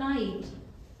third night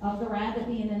of the rabbit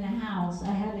being in the house,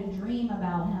 I had a dream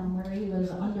about him where he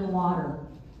was underwater,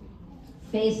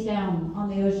 face down on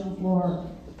the ocean floor,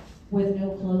 with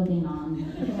no clothing on.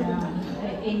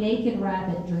 A naked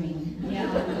rabbit dream. Yeah.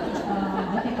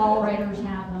 I think all writers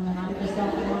have them, and I'm just the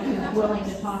only one who's willing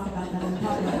to talk about them in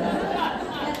public.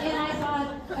 And I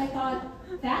thought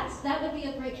that would be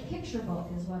a great picture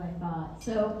book, is what I thought.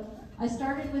 So I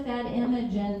started with that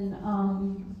image, and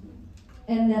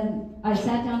then I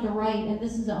sat down to write, and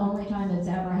this is the only time it's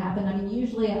ever happened. I mean,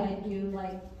 usually I do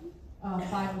like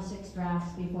 5 or 6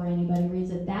 drafts before anybody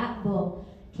reads it. That book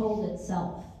told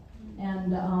itself.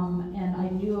 And I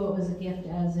knew it was a gift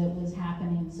as it was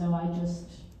happening, so I just,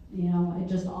 it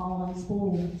just all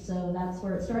unspooled. So that's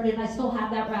where it started. And I still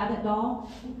have that rabbit doll,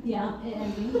 yeah,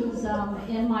 and he's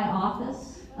in my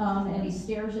office, and he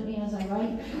stares at me as I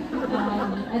write.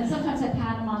 And sometimes I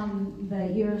pat him on the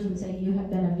ears and say, "You have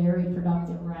been a very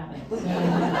productive rabbit." So,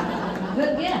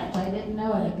 good gift. I didn't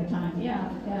know it at the time. Yeah.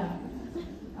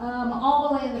 All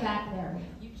the way in the back there.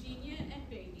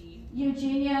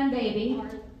 Eugenia and Baby.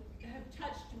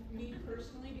 Touched me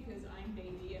personally because I'm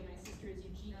Baby and my sister is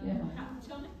Eugenia. Yeah.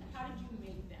 Tell me, how did you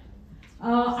make them?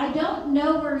 I don't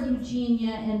know where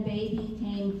Eugenia and Baby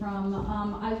came from.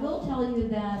 I will tell you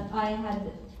that I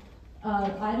had,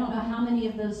 I don't know how many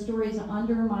of those stories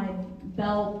under my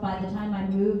belt by the time I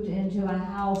moved into a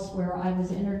house where I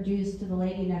was introduced to the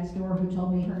lady next door who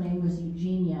told me her name was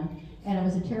Eugenia. And it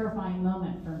was a terrifying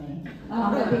moment for me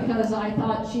because I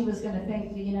thought she was going to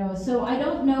think, so I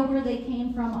don't know where they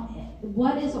came from.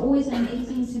 What is always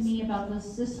amazing to me about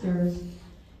those sisters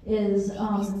is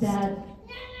that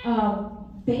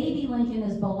Baby Lincoln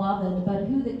is beloved, but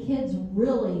who the kids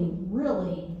really,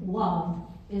 really love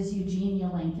is Eugenia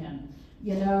Lincoln.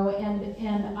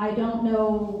 And I don't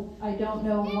know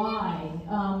why.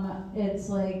 It's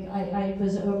like I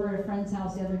was over at a friend's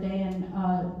house the other day, and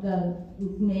the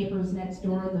neighbors next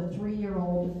door, the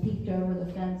 3-year-old, peeked over the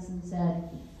fence and said,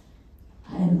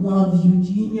 "I love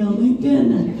Eugenia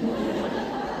Lincoln.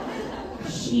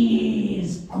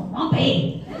 She's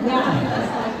grumpy."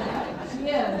 Yeah, she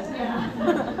is. Yeah,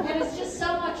 and it's just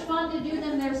so much fun to do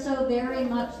them. They're so very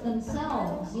much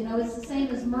themselves. It's the same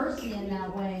as Mercy in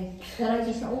that way, that I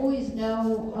just always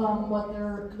know what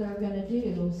they're gonna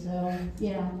do. So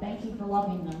yeah, thank you for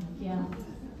loving them. Yeah.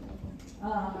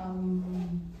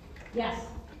 Yes.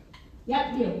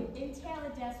 Yep, you. In Tale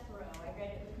of Despero, I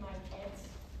read it with my kids,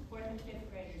 4th and 5th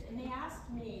graders, and they asked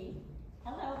me,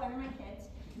 hello, what are my kids?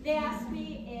 They asked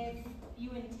me if you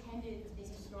intended the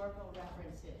historical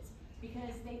references,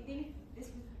 because they think, this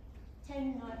was 10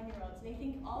 and 11-year-olds, they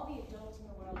think all the adults in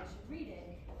the world should read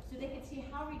it, so they could see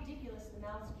how ridiculous the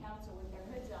Mouse Council with their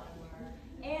hoods on were,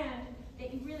 and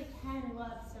that you really can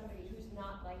love somebody who's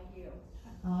not like you.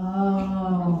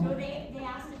 Oh. So they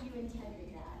asked if you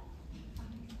intended that.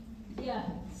 Yeah.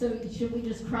 So should we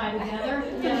just cry together?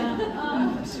 Yeah.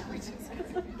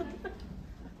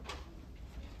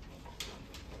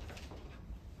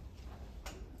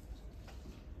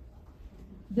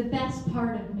 The best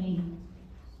part of me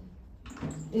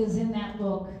is in that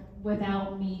book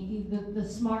without me, the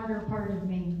smarter part of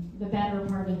me, the better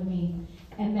part of me,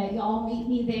 and that y'all meet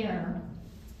me there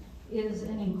is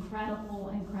an incredible,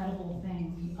 incredible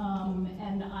thing.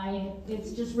 And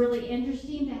it's just really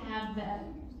interesting to have that.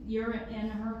 You're in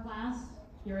her class?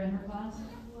 You're in her class?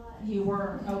 You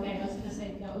were, okay, I was gonna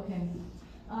say, yeah, okay.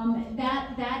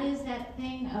 That is that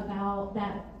thing about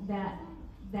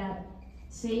that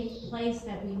safe place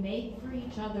that we make for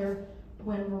each other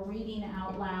when we're reading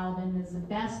out loud, and it's the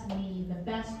best me, the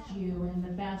best you, and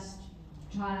the best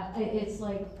child. It's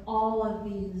like all of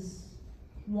these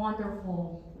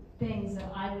wonderful things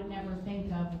that I would never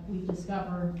think of, we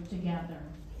discover together.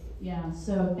 Yeah,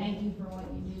 so thank you for what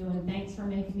you do, and thanks for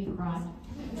making me cry.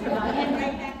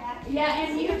 Yeah,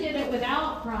 and you did it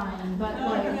without crying, but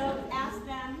like, ask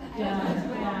them.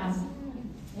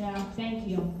 Yeah, thank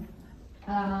you.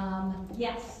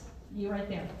 Yes, you right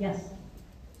there, yes.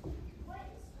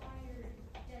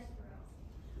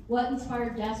 What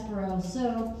inspired Despero?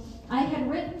 So I had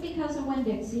written because of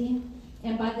Winn-Dixie,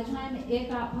 and by the time it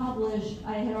got published,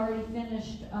 I had already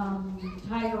finished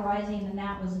Tiger Rising, and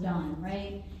that was done,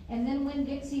 right? And then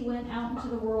Winn-Dixie went out into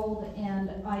the world,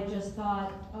 and I just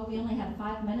thought, oh, we only have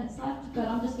 5 minutes left, but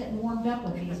I'm just getting warmed up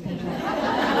with these people.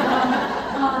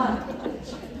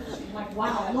 Like,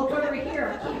 wow, look over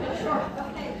here, keep it short.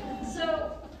 Okay,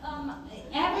 so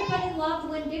everybody loved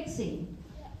Winn-Dixie,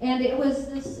 and it was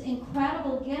this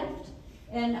incredible gift.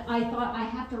 And I thought, I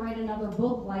have to write another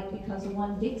book, like, because of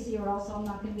Winn-Dixie, or else I'm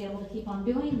not going to be able to keep on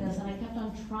doing this. And I kept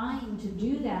on trying to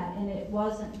do that, and it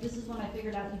wasn't. This is when I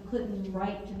figured out you couldn't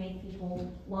write to make people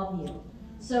love you.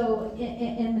 So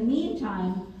in the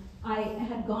meantime, I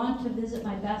had gone to visit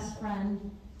my best friend,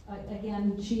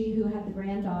 again, she who had the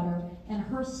granddaughter, and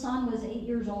her son was 8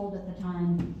 years old at the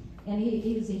time. And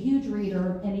he was a huge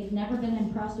reader, and he'd never been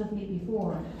impressed with me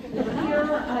before. But here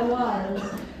I was,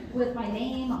 with my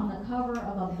name on the cover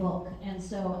of a book. And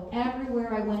so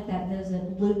everywhere I went that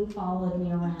visit, Luke followed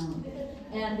me around.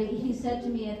 And he said to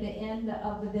me at the end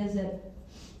of the visit,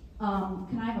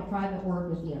 can I have a private word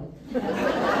with you?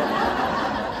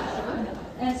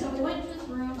 And so we went to his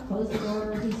room, closed the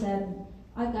door, he said,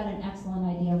 I've got an excellent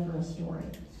idea for a story.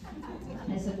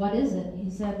 I said, what is it? He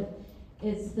said,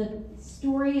 it's the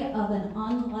story of an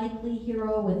unlikely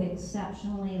hero with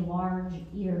exceptionally large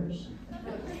ears.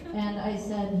 And I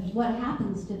said, what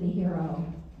happens to the hero?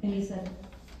 And he said,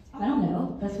 I don't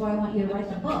know. That's why I want you to write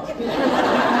the book.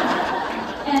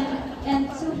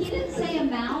 and so he didn't say a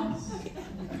mouse,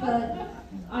 but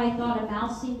I thought a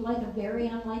mouse seemed like a very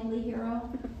unlikely hero.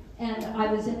 And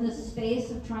I was in this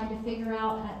space of trying to figure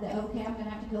out, okay, I'm going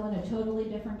to have to go in a totally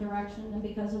different direction than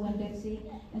because of Winn-Dixie.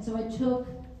 And so I took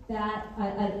that,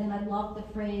 and I love the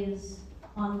phrase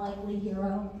unlikely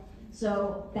hero.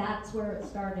 So that's where it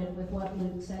started, with what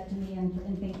Luke said to me, and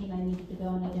thinking I needed to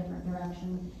go in a different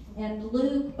direction. And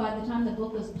Luke, by the time the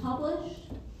book was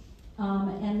published,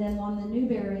 and then won the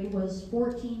Newbery, was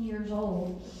 14 years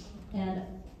old, and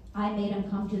I made him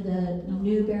come to the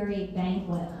Newbery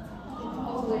banquet,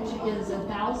 which is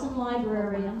 1,000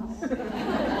 librarians,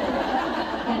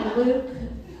 and Luke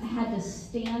had to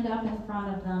stand up in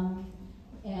front of them,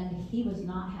 and he was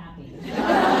not happy.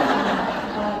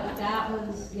 But that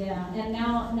was, yeah. And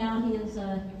now he is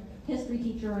a history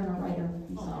teacher and a writer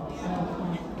himself. So,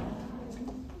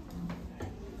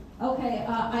 yeah. Okay,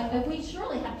 we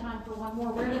surely have time for one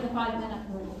more. Where did the 5-minute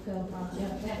rule go from?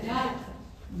 Yeah.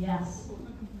 Yes.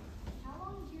 How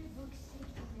long do your books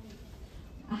take to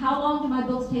make? How long do my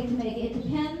books take to make? It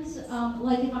depends.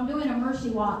 Like if I'm doing a Mercy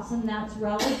Watson, that's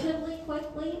relatively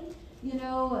quickly. You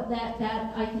know, that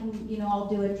I can, you know, I'll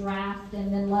do a draft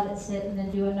and then let it sit and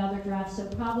then do another draft. So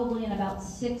probably in about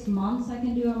 6 months I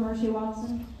can do a Mercy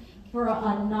Watson. For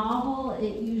a novel,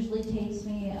 it usually takes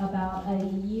me about a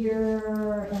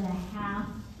year and a half.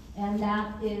 And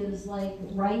that is like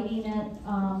writing it,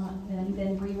 and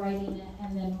then rewriting it,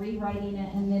 and then rewriting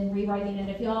it, and then rewriting it.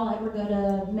 If y'all ever go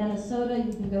to Minnesota,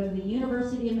 you can go to the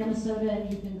University of Minnesota, and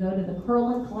you can go to the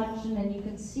Curlin Collection, and you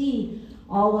can see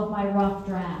all of my rough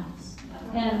drafts.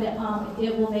 And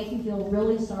it will make you feel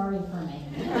really sorry for me.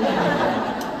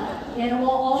 And it will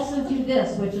also do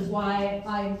this, which is why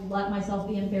I let myself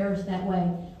be embarrassed that way.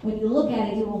 When you look at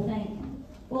it, you will think,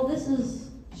 well,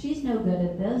 she's no good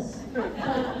at this,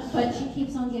 but she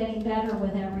keeps on getting better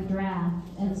with every draft.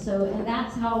 And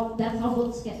that's how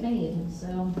books get made.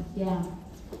 So yeah,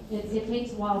 it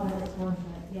takes a while, but it's worth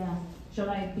it. Yeah. Should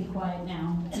I be quiet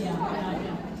now? Yeah.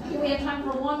 We have time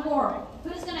for one more.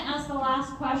 Who's going to ask the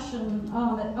last question?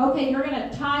 Okay, you're going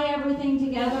to tie everything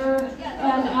together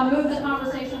and move the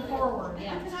conversation forward.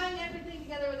 Yeah. Tying everything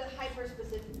together with a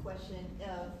hyper-specific question.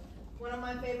 One of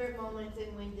my favorite moments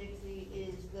in Winn-Dixie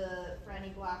is the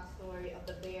Franny Black story of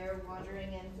the bear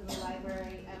wandering into the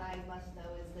library, and I must know,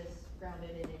 is this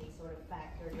grounded in any sort of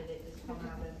fact, or did it just come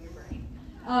out of your brain?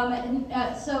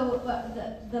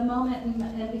 The moment,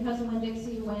 and because of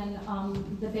Winn-Dixie, when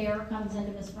the bear comes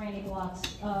into Miss Franny Block's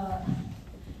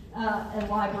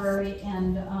library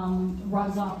and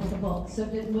runs off with a book. So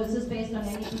was this based on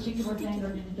any particular thing, or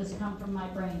did it just come from my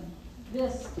brain?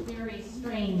 This very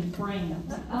strange brain.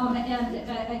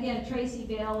 Again, Tracy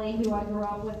Bailey, who I grew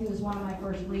up with, who was one of my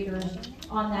first readers,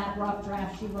 on that rough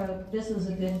draft, she wrote, "This was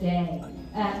a good day"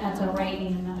 at the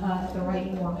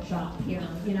writing workshop here.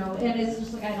 You know, and it's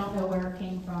just like, I don't know where it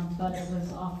came from, but it was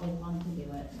awfully fun to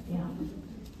do it.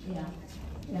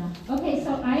 Yeah. Okay,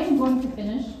 so I am going to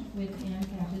finish with Ann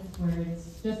Patchett's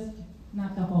words, just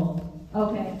not the whole.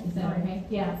 Okay. Is that okay?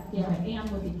 Yeah. Okay. Anne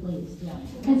would be pleased, yeah.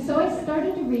 And so I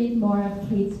started to read more of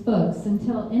Kate's books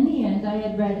until in the end I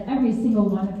had read every single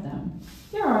one of them.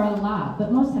 There are a lot,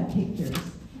 but most have pictures.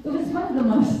 It was one of the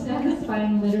most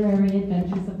satisfying literary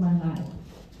adventures of my life.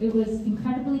 It was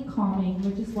incredibly calming,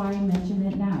 which is why I mention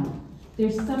it now.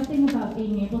 There's something about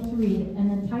being able to read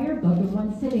an entire book in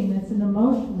one sitting that's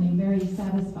emotionally very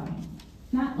satisfying.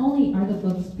 Not only are the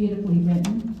books beautifully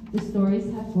written, the stories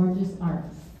have gorgeous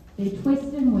arcs. They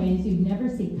twist in ways you'd never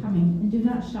see coming and do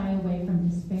not shy away from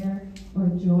despair or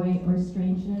joy or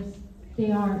strangeness.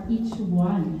 They are each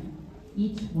one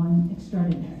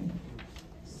extraordinary.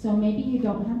 So maybe you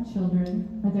don't have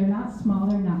children, or they're not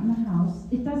small or not in the house.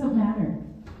 It doesn't matter.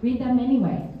 Read them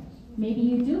anyway. Maybe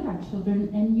you do have children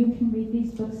and you can read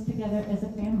these books together as a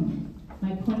family.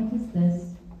 My point is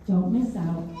this: don't miss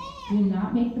out. Do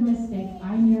not make the mistake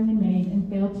I nearly made and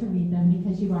failed to read them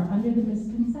because you are under the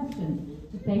misconception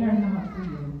that they are not for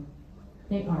you.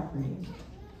 They are for you.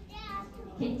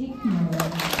 DiCamillo.